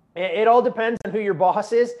 It all depends on who your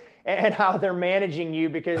boss is and how they're managing you,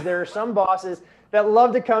 because there are some bosses that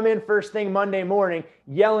love to come in first thing Monday morning,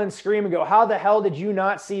 yell and scream and go, how the hell did you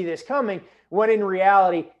not see this coming? When in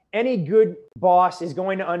reality, any good boss is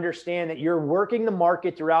going to understand that you're working the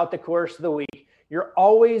market throughout the course of the week. You're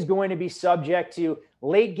always going to be subject to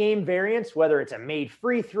late game variance, whether it's a made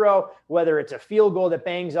free throw, whether it's a field goal that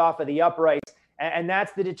bangs off of the uprights, and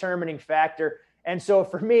that's the determining factor. And so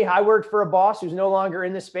for me, I worked for a boss who's no longer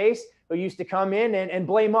in the space, who used to come in and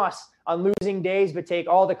blame us on losing days, but take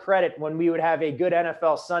all the credit when we would have a good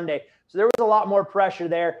NFL Sunday. So there was a lot more pressure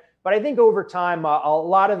there. But I think over time, a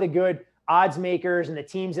lot of the good odds makers and the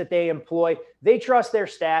teams that they employ, they trust their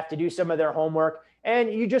staff to do some of their homework.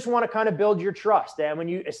 And you just want to kind of build your trust. And when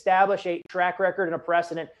you establish a track record and a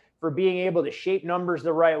precedent for being able to shape numbers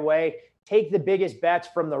the right way, take the biggest bets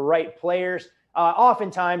from the right players,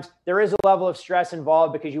 oftentimes there is a level of stress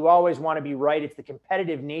involved because you always want to be right. It's the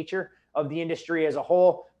competitive nature of the industry as a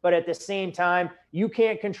whole. But at the same time, you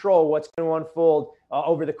can't control what's going to unfold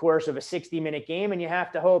over the course of a 60-minute game. And you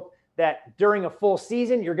have to hope that during a full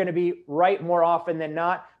season, you're going to be right more often than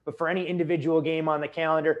not. But for any individual game on the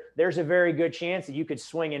calendar, there's a very good chance that you could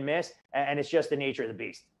swing and miss. And it's just the nature of the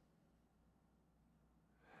beast.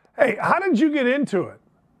 Hey, how did you get into it?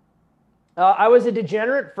 I was a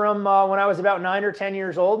degenerate from when I was about 9 or 10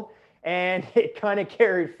 years old, and it kind of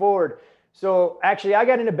carried forward. So actually, I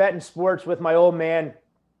got into betting sports with my old man.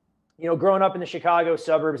 You know, growing up in the Chicago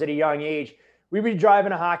suburbs at a young age, we would be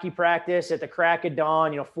driving to hockey practice at the crack of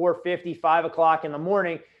dawn, 4:50, 5 o'clock in the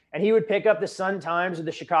morning, and he would pick up the Sun-Times or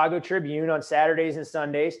the Chicago Tribune on Saturdays and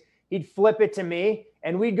Sundays. He'd flip it to me,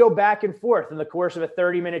 and we'd go back and forth in the course of a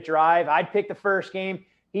 30-minute drive. I'd pick the first game,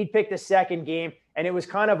 he'd pick the second game, and it was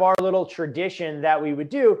kind of our little tradition that we would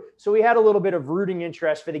do. So we had a little bit of rooting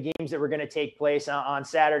interest for the games that were going to take place on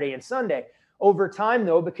Saturday and Sunday. Over time,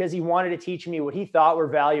 though, because he wanted to teach me what he thought were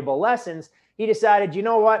valuable lessons, he decided, you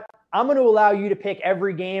know what? I'm going to allow you to pick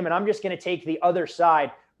every game, and I'm just going to take the other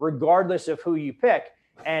side regardless of who you pick.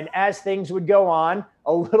 And as things would go on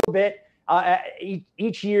a little bit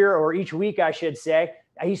each year, or each week, I should say,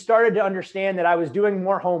 he started to understand that I was doing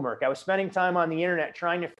more homework. I was spending time on the internet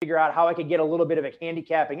trying to figure out how I could get a little bit of a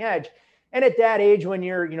handicapping edge. And at that age, when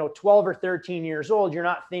you're 12 or 13 years old, you're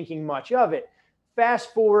not thinking much of it.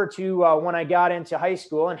 Fast forward to when I got into high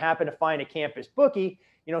school and happened to find a campus bookie,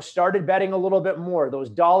 started betting a little bit more. Those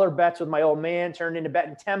dollar bets with my old man turned into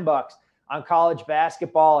betting $10 on college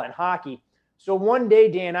basketball and hockey. So one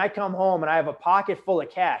day, Dan, I come home and I have a pocket full of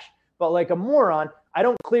cash, but like a moron, I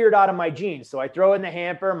don't clear it out of my jeans. So I throw it in the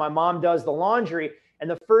hamper. My mom does the laundry. And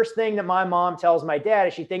the first thing that my mom tells my dad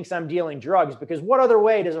is she thinks I'm dealing drugs, because what other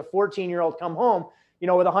way does a 14-year-old come home, with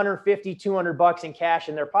 150, 200 bucks in cash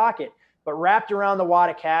in their pocket? But wrapped around the wad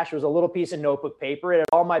of cash was a little piece of notebook paper. It had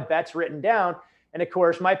all my bets written down. And of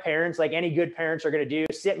course, my parents, like any good parents are going to do,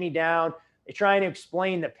 sit me down. They're trying to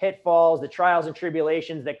explain the pitfalls, the trials and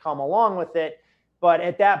tribulations that come along with it. But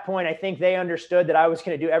at that point, I think they understood that I was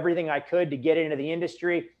going to do everything I could to get into the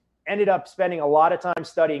industry. Ended up spending a lot of time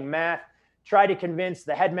studying math. Tried to convince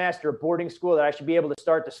the headmaster of boarding school that I should be able to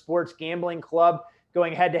start the sports gambling club,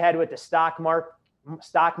 going head-to-head with the stock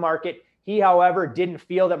market. He, however, didn't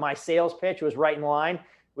feel that my sales pitch was right in line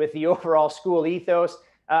with the overall school ethos.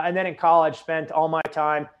 And then in college, spent all my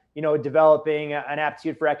time, developing an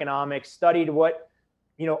aptitude for economics, studied what,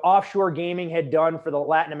 offshore gaming had done for the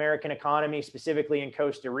Latin American economy, specifically in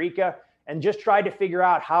Costa Rica, and just tried to figure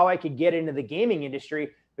out how I could get into the gaming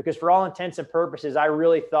industry, because for all intents and purposes, I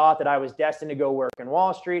really thought that I was destined to go work in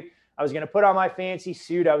Wall Street. I was going to put on my fancy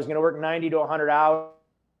suit. I was going to work 90 to 100 hours.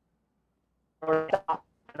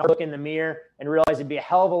 Look in the mirror and realize it'd be a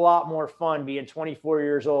hell of a lot more fun being 24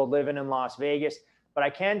 years old living in Las Vegas. But I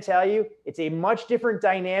can tell you, it's a much different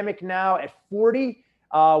dynamic now at 40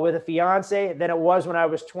 with a fiance than it was when I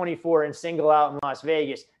was 24 and single out in Las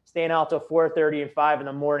Vegas, staying out till 4:30 and 5 in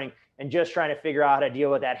the morning and just trying to figure out how to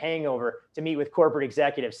deal with that hangover to meet with corporate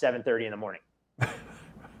executives 7:30 in the morning.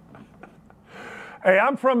 Hey,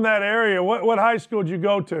 I'm from that area. What high school did you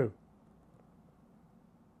go to?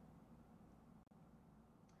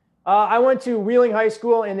 I went to Wheeling High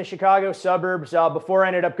School in the Chicago suburbs before I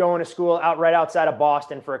ended up going to school right outside of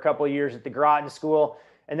Boston for a couple of years at the Groton School,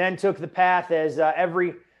 and then took the path as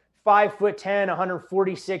every 5'10",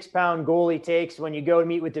 146-pound goalie takes when you go to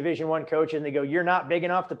meet with Division I coaches and they go, "You're not big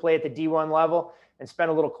enough to play at the D1 level," and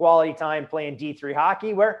spend a little quality time playing D3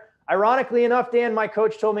 hockey, where ironically enough, Dan, my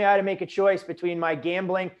coach told me I had to make a choice between my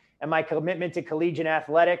gambling and my commitment to collegiate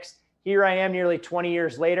athletics. Here I am nearly 20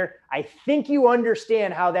 years later. I think you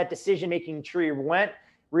understand how that decision-making tree went,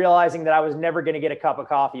 realizing that I was never going to get a cup of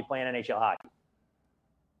coffee playing NHL hockey.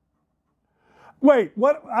 Wait,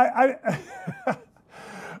 what?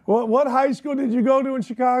 What high school did you go to in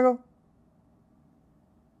Chicago?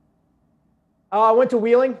 I went to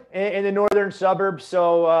Wheeling in the northern suburbs.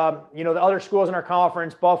 So, the other schools in our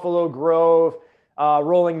conference, Buffalo Grove,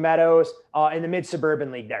 Rolling Meadows, in the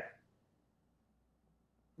mid-suburban league there.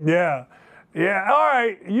 Yeah. All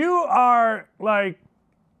right. You are like,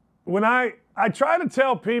 when I try to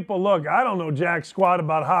tell people, look, I don't know jack squat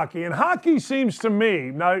about hockey. And hockey seems to me,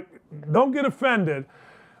 now don't get offended,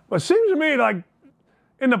 but it seems to me like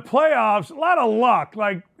in the playoffs, a lot of luck.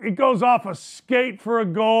 Like it goes off a skate for a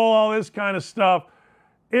goal, all this kind of stuff.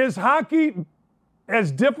 Is hockey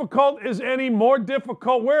as difficult as any, more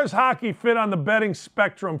difficult? Where does hockey fit on the betting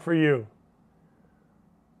spectrum for you?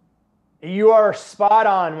 You are spot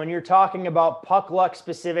on when you're talking about puck luck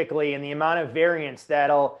specifically and the amount of variance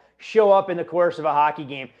that'll show up in the course of a hockey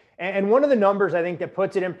game. And one of the numbers I think that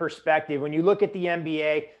puts it in perspective, when you look at the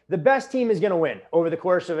NBA, the best team is going to win over the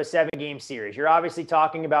course of a 7-game series. You're obviously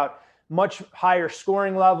talking about much higher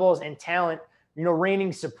scoring levels and talent,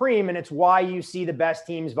 reigning supreme, and it's why you see the best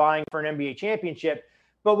teams vying for an NBA championship.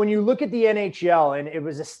 But when you look at the NHL, and it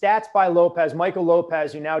was a stats by Michael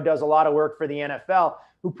Lopez, who now does a lot of work for the NFL,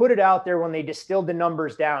 who put it out there when they distilled the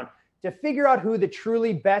numbers down to figure out who the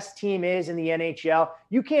truly best team is in the NHL.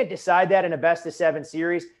 You can't decide that in a best-of-7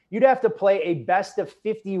 series. You'd have to play a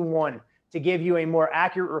best-of-51 to give you a more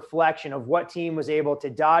accurate reflection of what team was able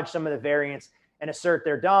to dodge some of the variance and assert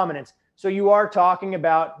their dominance. So you are talking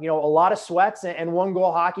about, a lot of sweats and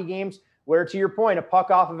one-goal hockey games where, to your point, a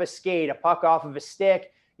puck off of a skate, a puck off of a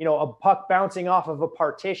stick, a puck bouncing off of a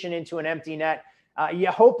partition into an empty net.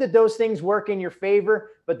 You hope that those things work in your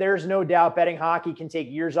favor, but there's no doubt betting hockey can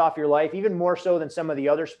take years off your life, even more so than some of the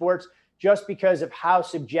other sports, just because of how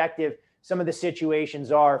subjective some of the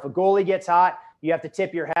situations are. If a goalie gets hot, you have to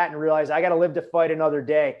tip your hat and realize I got to live to fight another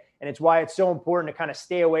day. And it's why it's so important to kind of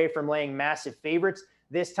stay away from laying massive favorites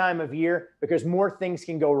this time of year, because more things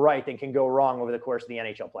can go right than can go wrong over the course of the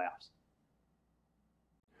NHL playoffs.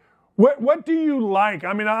 What do you like?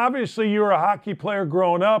 I mean, obviously you were a hockey player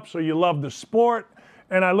growing up, so you love the sport.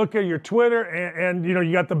 And I look at your Twitter and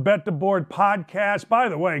you got the Bet the Board podcast. By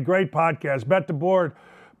the way, great podcast,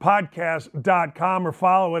 bettheboardpodcast.com, or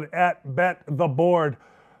follow it at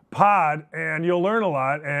bettheboardpod, and you'll learn a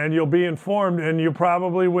lot and you'll be informed and you'll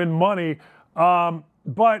probably win money.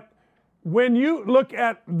 But when you look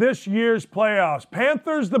at this year's playoffs,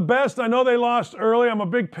 Panthers the best. I know they lost early. I'm a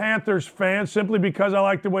big Panthers fan simply because I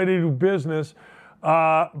like the way they do business.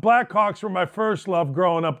 Blackhawks were my first love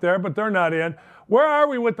growing up there, but they're not in. Where are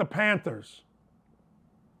we with the Panthers?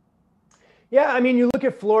 Yeah, you look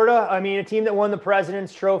at Florida, a team that won the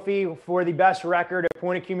President's Trophy for the best record of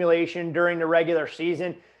point accumulation during the regular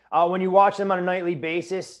season. When you watch them on a nightly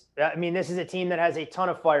basis, this is a team that has a ton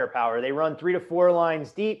of firepower. They run 3 to 4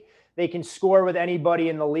 lines deep. They can score with anybody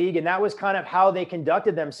in the league, and that was kind of how they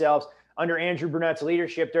conducted themselves under Andrew Brunette's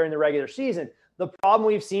leadership during the regular season. The problem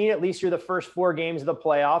we've seen, at least through the first 4 games of the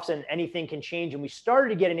playoffs, and anything can change, and we started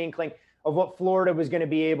to get an inkling of what Florida was going to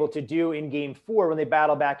be able to do in Game 4 when they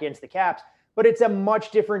battle back against the Caps. But it's a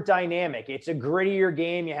much different dynamic. It's a grittier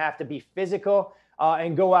game. You have to be physical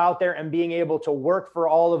and go out there and being able to work for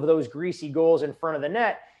all of those greasy goals in front of the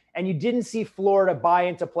net. And you didn't see Florida buy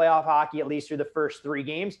into playoff hockey, at least through the first 3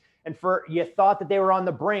 games. And you thought that they were on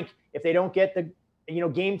the brink if they don't get the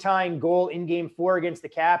game-tying goal in Game 4 against the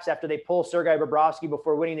Caps after they pull Sergei Bobrovsky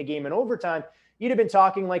before winning the game in overtime. You'd have been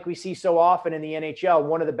talking like we see so often in the NHL,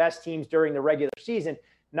 one of the best teams during the regular season,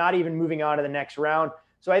 not even moving on to the next round.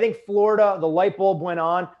 So I think Florida, the light bulb went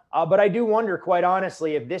on. But I do wonder, quite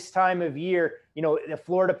honestly, if this time of year, the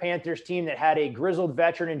Florida Panthers team that had a grizzled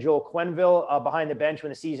veteran in Joel Quenneville behind the bench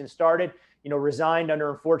when the season started, resigned under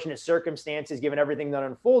unfortunate circumstances given everything that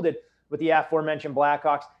unfolded. with the aforementioned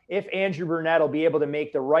Blackhawks, if Andrew Brunette will be able to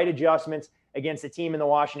make the right adjustments against the team in the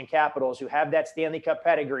Washington Capitals who have that Stanley Cup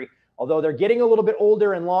pedigree. Although they're getting a little bit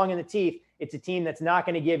older and long in the teeth, it's a team that's not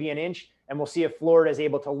going to give you an inch. And we'll see if Florida is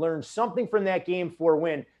able to learn something from that Game 4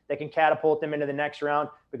 win that can catapult them into the next round.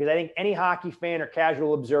 Because I think any hockey fan or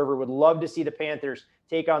casual observer would love to see the Panthers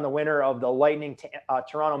take on the winner of the Lightning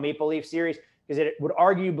Toronto Maple Leaf series, because it would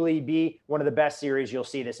arguably be one of the best series you'll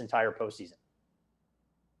see this entire postseason.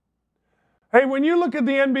 Hey, when you look at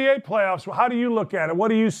the NBA playoffs, how do you look at it? What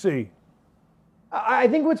do you see? I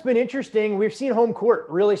think what's been interesting, we've seen home court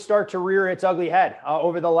really start to rear its ugly head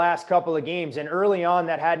over the last couple of games. And early on,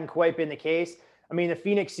 that hadn't quite been the case. I mean, the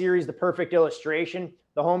Phoenix series, the perfect illustration.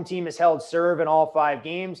 The home team has held serve in all 5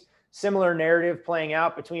 games. Similar narrative playing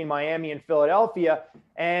out between Miami and Philadelphia.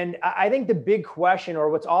 And I think the big question, or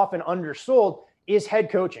what's often undersold, is head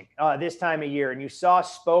coaching this time of year. And you saw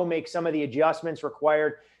Spo make some of the adjustments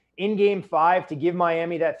required in Game 5 to give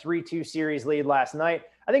Miami that 3-2 series lead last night.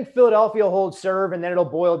 I think Philadelphia will hold serve, and then it'll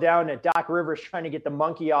boil down to Doc Rivers trying to get the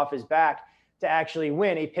monkey off his back to actually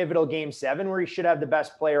win a pivotal Game 7 where he should have the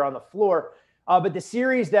best player on the floor. But the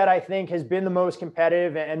series that I think has been the most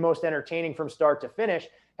competitive and most entertaining from start to finish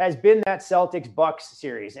has been that Celtics-Bucks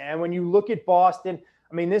series. And when you look at Boston,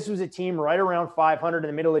 I mean, this was a team right around 500 in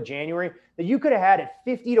the middle of January that you could have had at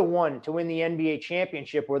 50-1 to win the NBA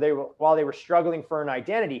championship while they were struggling for an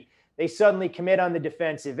identity. They suddenly commit on the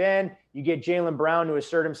defensive end. You get Jaylen Brown to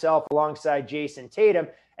assert himself alongside Jason Tatum.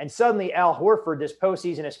 And suddenly Al Horford this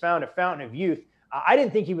postseason has found a fountain of youth. I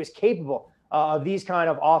didn't think he was capable of these kind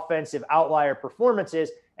of offensive outlier performances.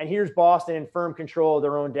 And here's Boston in firm control of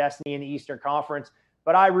their own destiny in the Eastern Conference.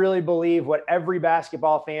 But I really believe what every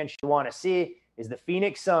basketball fan should want to see is the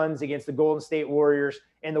Phoenix Suns against the Golden State Warriors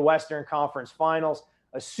in the Western Conference Finals,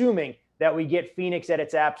 assuming that we get Phoenix at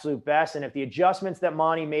its absolute best. And if the adjustments that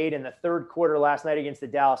Monty made in the third quarter last night against the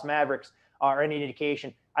Dallas Mavericks are any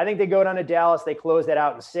indication, I think they go down to Dallas, they close that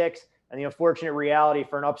out in 6. And the unfortunate reality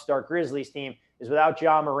for an upstart Grizzlies team is without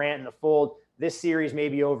Ja Morant in the fold, this series may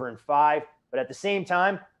be over in 5. But at the same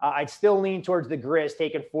time, I'd still lean towards the Grizz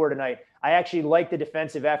taking 4 tonight. I actually like the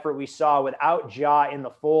defensive effort we saw without Ja in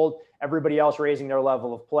the fold, everybody else raising their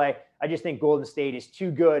level of play. I just think Golden State is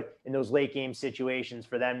too good in those late game situations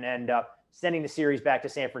for them to end up sending the series back to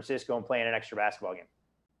San Francisco and playing an extra basketball game.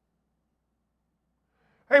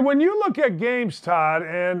 Hey, when you look at games, Todd,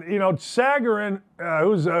 and, Sagarin,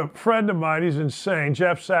 who's a friend of mine, he's insane,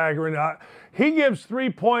 Jeff Sagarin, he gives 3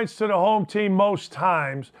 points to the home team most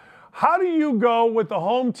times. How do you go with the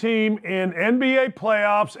home team in NBA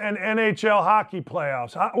playoffs and NHL hockey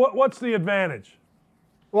playoffs? What's the advantage?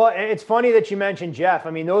 Well, it's funny that you mentioned Jeff.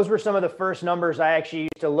 I mean, those were some of the first numbers I actually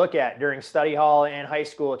used to look at during study hall and high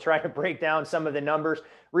school, trying to break down some of the numbers,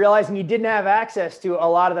 realizing you didn't have access to a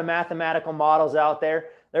lot of the mathematical models out there.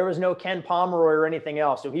 There was no Ken Pomeroy or anything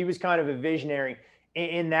else. So he was kind of a visionary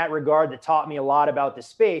in that regard that taught me a lot about the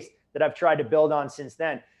space that I've tried to build on since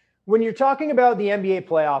then. When you're talking about the NBA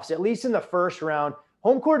playoffs, at least in the first round,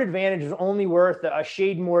 home court advantage was only worth a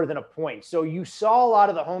shade more than a point. So you saw a lot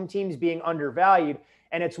of the home teams being undervalued,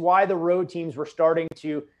 and it's why the road teams were starting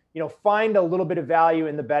to, find a little bit of value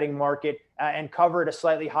in the betting market and cover at a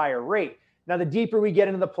slightly higher rate. Now, the deeper we get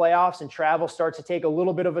into the playoffs and travel starts to take a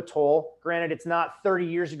little bit of a toll, granted, it's not 30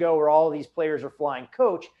 years ago where all of these players are flying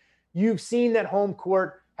coach, you've seen that home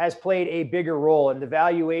court has played a bigger role, and the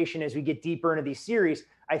valuation as we get deeper into these series,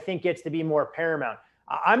 I think gets to be more paramount.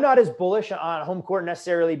 I'm not as bullish on home court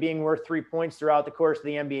necessarily being worth 3 points throughout the course of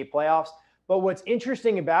the NBA playoffs. But what's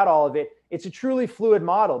interesting about all of it, it's a truly fluid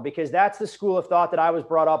model, because that's the school of thought that I was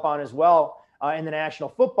brought up on as well in the National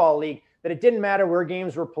Football League, that it didn't matter where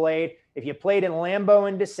games were played. If you played in Lambeau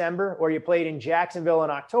in December or you played in Jacksonville in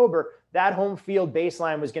October, that home field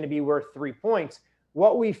baseline was going to be worth 3 points.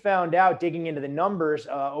 What we found out digging into the numbers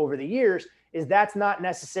over the years is that's not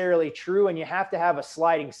necessarily true, and you have to have a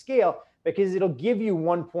sliding scale because it'll give you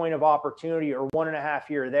 1 point of opportunity or 1.5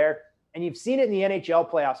 here or there. And you've seen it in the NHL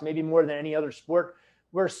playoffs, maybe more than any other sport,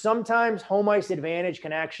 where sometimes home ice advantage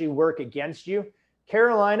can actually work against you.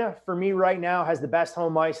 Carolina, for me right now, has the best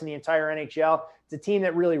home ice in the entire NHL. It's a team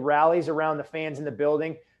that really rallies around the fans in the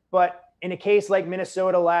building. But in a case like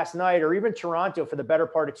Minnesota last night, or even Toronto for the better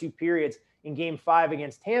part of 2 periods in Game 5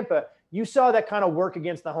 against Tampa, you saw that kind of work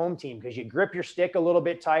against the home team because you grip your stick a little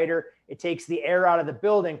bit tighter. It takes the air out of the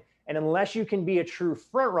building. And unless you can be a true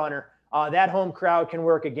front runner, that home crowd can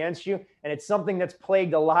work against you. And it's something that's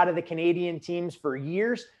plagued a lot of the Canadian teams for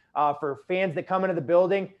years, for fans that come into the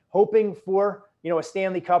building hoping for, a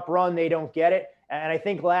Stanley Cup run. They don't get it. And I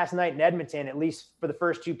think last night in Edmonton, at least for the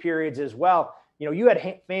first 2 periods as well, you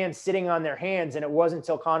had fans sitting on their hands, and it wasn't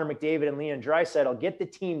until Connor McDavid and Leon Draisaitl get the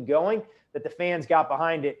team going that the fans got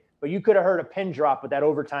behind it. But you could have heard a pin drop with that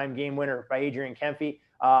overtime game winner by Adrian Kempe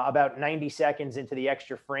about 90 seconds into the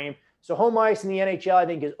extra frame. So home ice in the NHL, I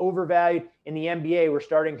think, is overvalued. In the NBA, we're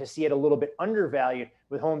starting to see it a little bit undervalued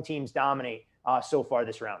with home teams dominate so far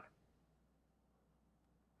this round.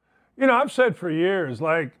 I've said for years,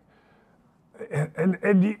 like, and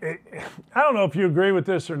I don't know if you agree with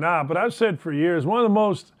this or not, but I've said for years, one of the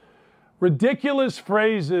most ridiculous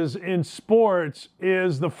phrases in sports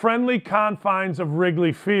is the friendly confines of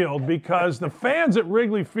Wrigley Field, because the fans at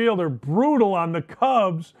Wrigley Field are brutal on the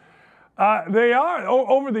Cubs. They are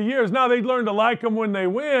over the years. Now they learn to like them when they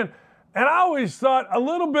win. And I always thought a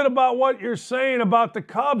little bit about what you're saying about the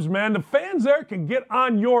Cubs, man. The fans there can get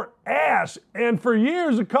on your ass. And for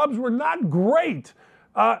years, the Cubs were not great.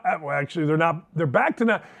 Well, actually, they're not. They're back to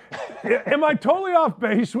now. Am I totally off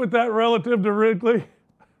base with that relative to Wrigley?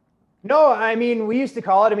 No, I mean, we used to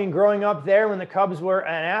call it, growing up there when the Cubs were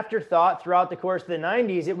an afterthought throughout the course of the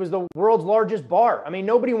 90s, it was the world's largest bar.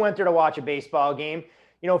 Nobody went there to watch a baseball game,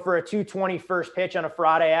 for a 2:20 first pitch on a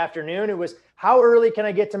Friday afternoon. It was, how early can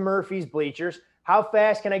I get to Murphy's bleachers? How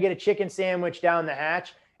fast can I get a chicken sandwich down the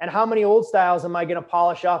hatch? And how many old styles am I going to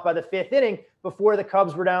polish off by the fifth inning before the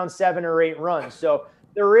Cubs were down 7 or 8 runs? So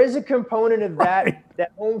there is a component of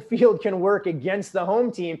that home field can work against the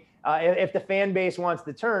home team if the fan base wants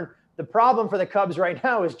to turn. The problem for the Cubs right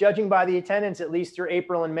now is, judging by the attendance, at least through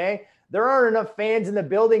April and May, there aren't enough fans in the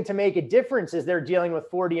building to make a difference as they're dealing with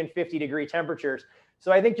 40 and 50-degree temperatures.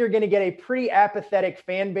 So I think you're going to get a pretty apathetic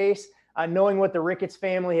fan base, knowing what the Ricketts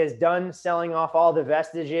family has done, selling off all the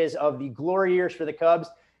vestiges of the glory years for the Cubs.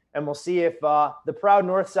 And we'll see if the proud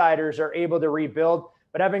Northsiders are able to rebuild.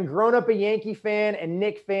 But having grown up a Yankee fan, a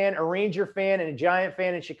Knick fan, a Ranger fan, and a Giant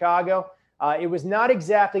fan in Chicago, it was not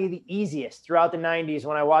exactly the easiest throughout the 90s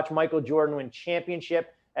when I watched Michael Jordan win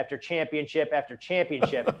championship after championship after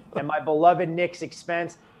championship at my beloved Knicks'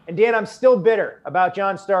 expense. And Dan, I'm still bitter about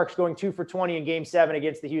John Starks going 2 for 20 in Game 7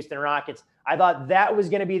 against the Houston Rockets. I thought that was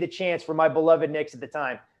going to be the chance for my beloved Knicks at the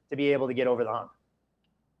time to be able to get over the hump.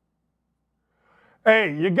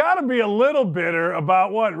 Hey, you got to be a little bitter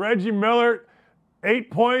about what? Reggie Miller, 8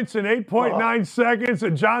 points in 8.9 seconds,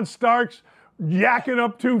 and John Starks yakking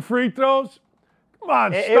up 2 free throws? Come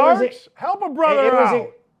on, Starks. Help a brother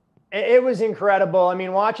out. It was incredible.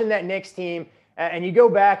 Watching that Knicks team, and you go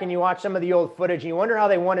back and you watch some of the old footage, and you wonder how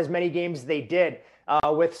they won as many games as they did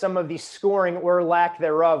with some of the scoring or lack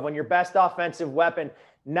thereof. When your best offensive weapon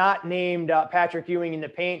not named Patrick Ewing in the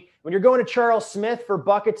paint, when you're going to Charles Smith for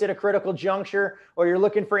buckets at a critical juncture, or you're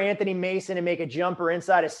looking for Anthony Mason to make a jumper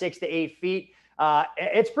inside of 6 to 8 feet,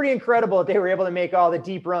 it's pretty incredible that they were able to make all the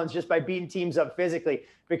deep runs just by beating teams up physically,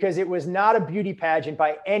 because it was not a beauty pageant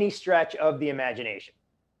by any stretch of the imagination.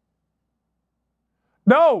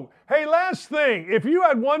 No. Hey, last thing. If you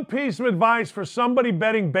had one piece of advice for somebody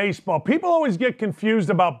betting baseball, people always get confused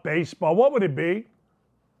about baseball. What would it be?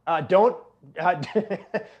 Don't.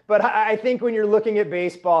 But I think when you're looking at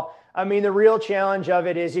baseball, the real challenge of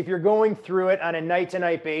it is, if you're going through it on a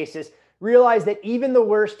night-to-night basis, realize that even the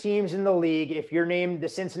worst teams in the league, if you're named the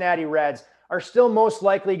Cincinnati Reds, are still most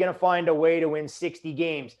likely going to find a way to win 60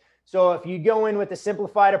 games. So if you go in with the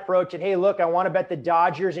simplified approach and, hey, look, I want to bet the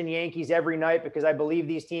Dodgers and Yankees every night because I believe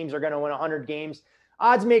these teams are going to win 100 games,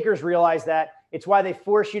 odds makers realize that. It's why they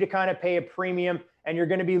force you to kind of pay a premium, and you're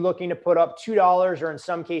going to be looking to put up $2 or in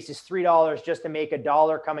some cases $3 just to make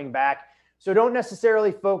 $1 coming back. So don't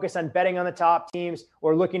necessarily focus on betting on the top teams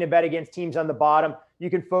or looking to bet against teams on the bottom. You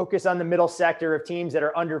can focus on the middle sector of teams that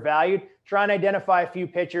are undervalued. Try and identify a few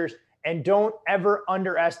pitchers, and don't ever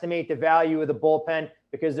underestimate the value of the bullpen,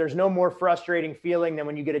 because there's no more frustrating feeling than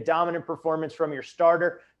when you get a dominant performance from your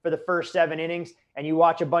starter for the first 7 innings and you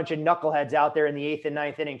watch a bunch of knuckleheads out there in the 8th and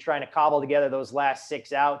 9th inning trying to cobble together those last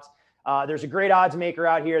 6 outs. There's a great odds maker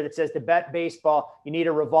out here that says to bet baseball, you need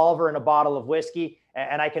a revolver and a bottle of whiskey.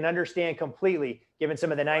 And I can understand completely, given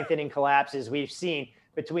some of the 9th inning collapses we've seen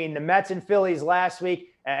between the Mets and Phillies last week,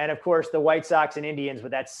 and of course the White Sox and Indians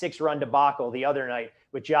with that 6-run debacle the other night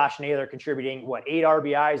with Josh Naylor contributing, 8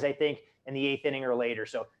 RBIs, I think, in the 8th inning or later.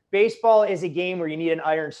 So baseball is a game where you need an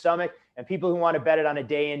iron stomach, and people who want to bet it on a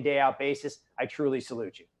day in, day out basis, I truly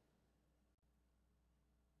salute you.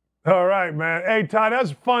 All right, man. Hey, Todd,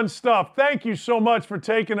 that's fun stuff. Thank you so much for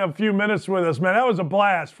taking a few minutes with us, man. That was a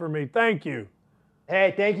blast for me. Thank you.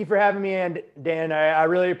 Hey, thank you for having me, and Dan, I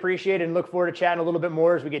really appreciate it and look forward to chatting a little bit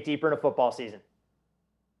more as we get deeper into football season.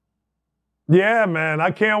 Yeah, man.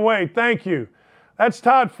 I can't wait. Thank you. That's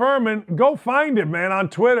Todd Fuhrman. Go find him, man, on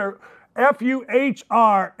Twitter Fuhrman.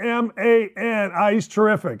 He's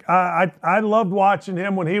terrific. I loved watching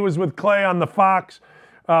him when he was with Clay on the Fox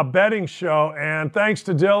betting show. And thanks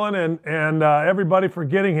to Dylan and everybody for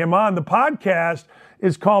getting him on. The podcast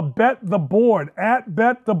is called Bet the Board, at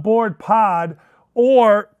Bet the Board Pod,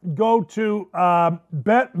 or go to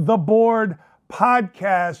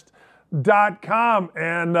bettheboardpodcast.com,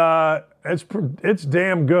 and it's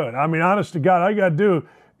damn good. I mean, honest to God, all you got to do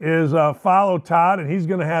is follow Todd, and he's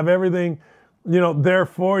going to have everything, there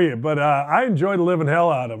for you. But I enjoy the living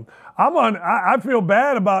hell out of him. I feel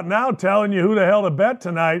bad about now telling you who the hell to bet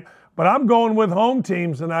tonight, but I'm going with home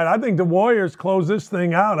teams tonight. I think the Warriors close this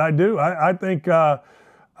thing out. I do. I think, I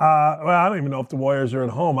don't even know if the Warriors are at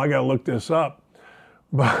home. I got to look this up.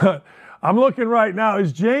 But I'm looking right now.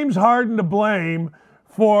 Is James Harden to blame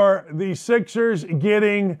for the Sixers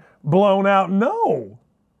getting blown out? No,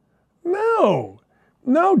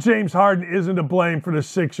 James Harden isn't to blame for the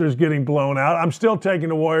Sixers getting blown out. I'm still taking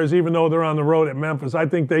the Warriors, even though they're on the road at Memphis. I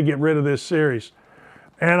think they get rid of this series.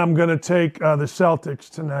 And I'm going to take the Celtics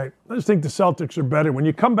tonight. I just think the Celtics are better. When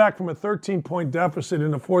you come back from a 13-point deficit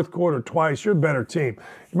in the fourth quarter twice, you're a better team.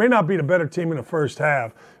 You may not be the better team in the first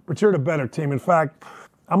half, but you're the better team. In fact,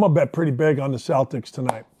 I'm going to bet pretty big on the Celtics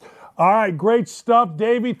tonight. All right, great stuff.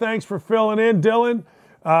 Davey, thanks for filling in. Dylan,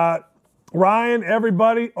 Ryan,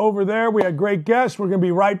 everybody over there, we had great guests. We're going to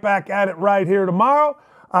be right back at it right here tomorrow.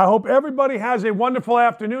 I hope everybody has a wonderful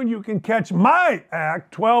afternoon. You can catch my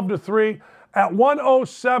act 12 to 3 at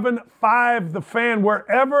 107.5 The Fan,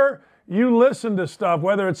 wherever you listen to stuff,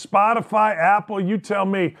 whether it's Spotify, Apple, you tell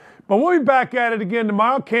me. But we'll be back at it again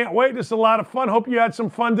tomorrow. Can't wait. This is a lot of fun. Hope you had some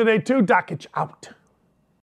fun today, too. Dockage out.